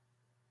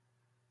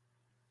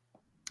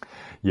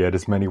 Yeah,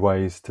 there's many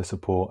ways to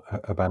support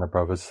A Band of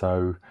Brothers.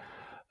 So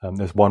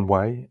there's one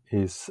way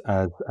is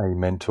as a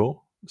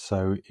mentor.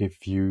 So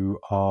if you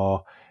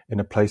are in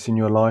a place in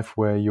your life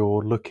where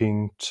you're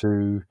looking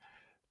to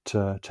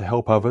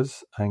help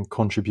others and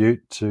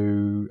contribute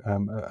to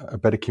a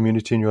better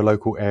community in your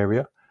local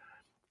area,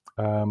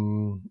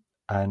 and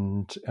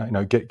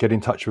get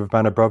in touch with A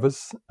Band of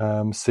Brothers,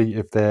 see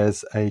if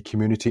there's a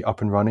community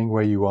up and running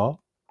where you are.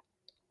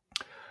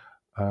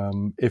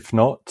 If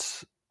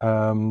not,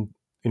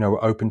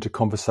 we're open to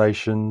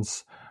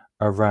conversations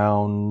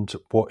around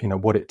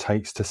what it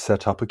takes to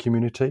set up a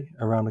community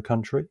around the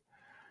country.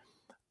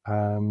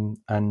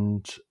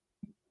 And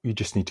you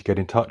just need to get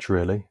in touch,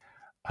 really.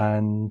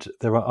 And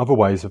there are other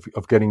ways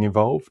of getting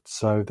involved.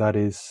 So that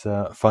is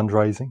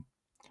fundraising.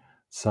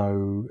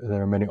 So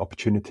there are many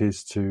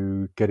opportunities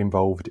to get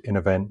involved in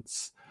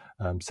events,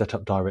 set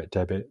up direct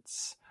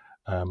debits,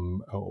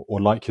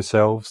 or like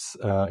yourselves,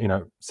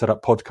 set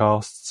up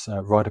podcasts,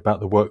 write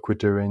about the work we're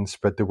doing,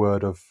 spread the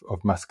word of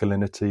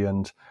masculinity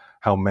and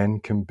how men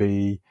can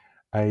be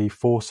a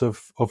force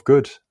of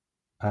good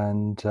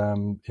and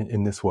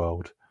in this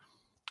world.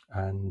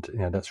 And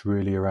that's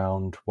really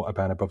around what A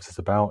Band of Brothers is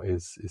about,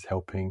 is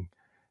helping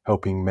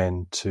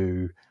men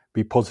to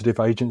be positive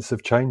agents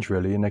of change,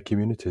 really, in their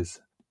communities.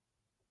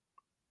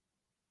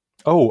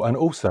 Oh, and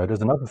also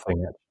there's another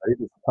thing,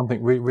 actually,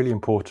 something really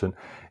important.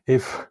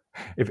 If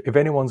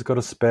anyone's got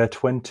a spare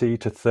 20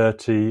 to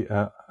 30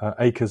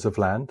 acres of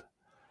land,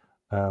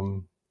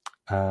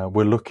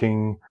 we're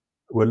looking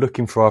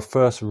for our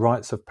first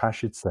rites of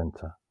passage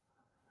centre,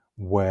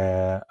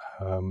 where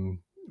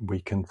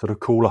we can sort of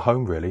call a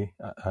home, really.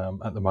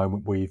 At the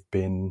moment, we've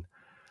been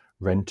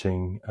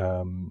renting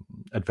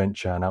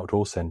adventure and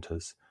outdoor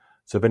centres.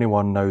 So if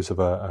anyone knows of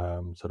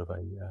a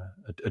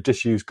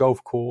disused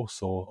golf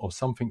course or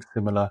something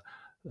similar,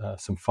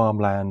 some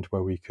farmland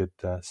where we could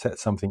set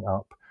something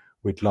up,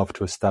 we'd love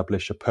to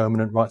establish a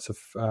permanent rites of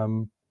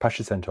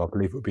passage centre. I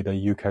believe it would be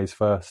the UK's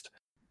first.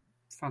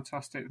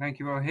 Fantastic. Thank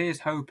you. Well,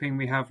 here's hoping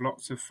we have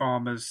lots of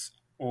farmers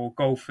or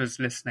golfers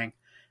listening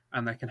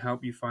and they can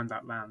help you find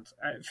that land.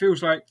 It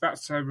feels like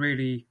that's a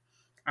really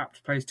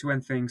apt place to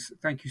end things.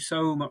 Thank you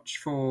so much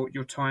for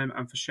your time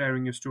and for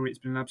sharing your story. It's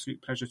been an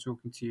absolute pleasure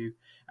talking to you,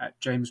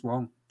 James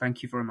Wong.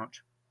 Thank you very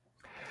much.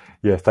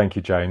 Yeah, thank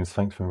you, James.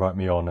 Thanks for inviting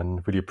me on,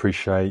 and really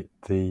appreciate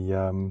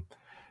the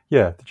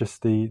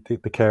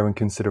care and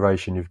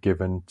consideration you've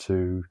given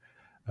to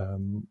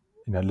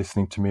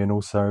listening to me and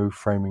also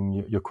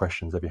framing your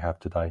questions that you have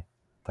today.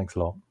 Thanks a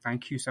lot.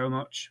 Thank you so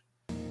much.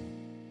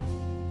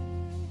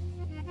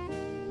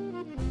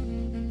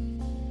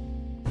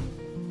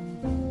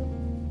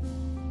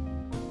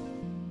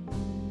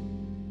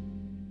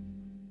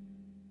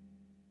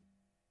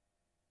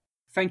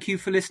 Thank you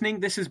for listening.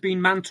 This has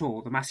been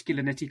Mantor, the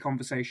Masculinity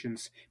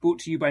Conversations, brought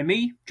to you by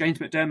me, James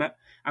McDermott,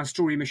 and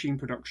Story Machine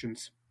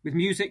Productions, with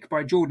music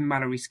by Jordan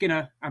Mallory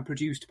Skinner and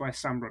produced by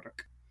Sam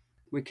Ruddock.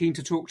 We're keen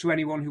to talk to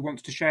anyone who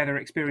wants to share their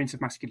experience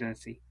of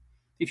masculinity.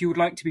 If you would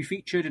like to be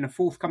featured in a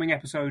forthcoming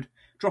episode,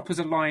 drop us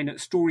a line at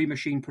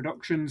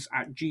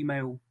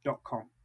storymachineproductions@gmail.com.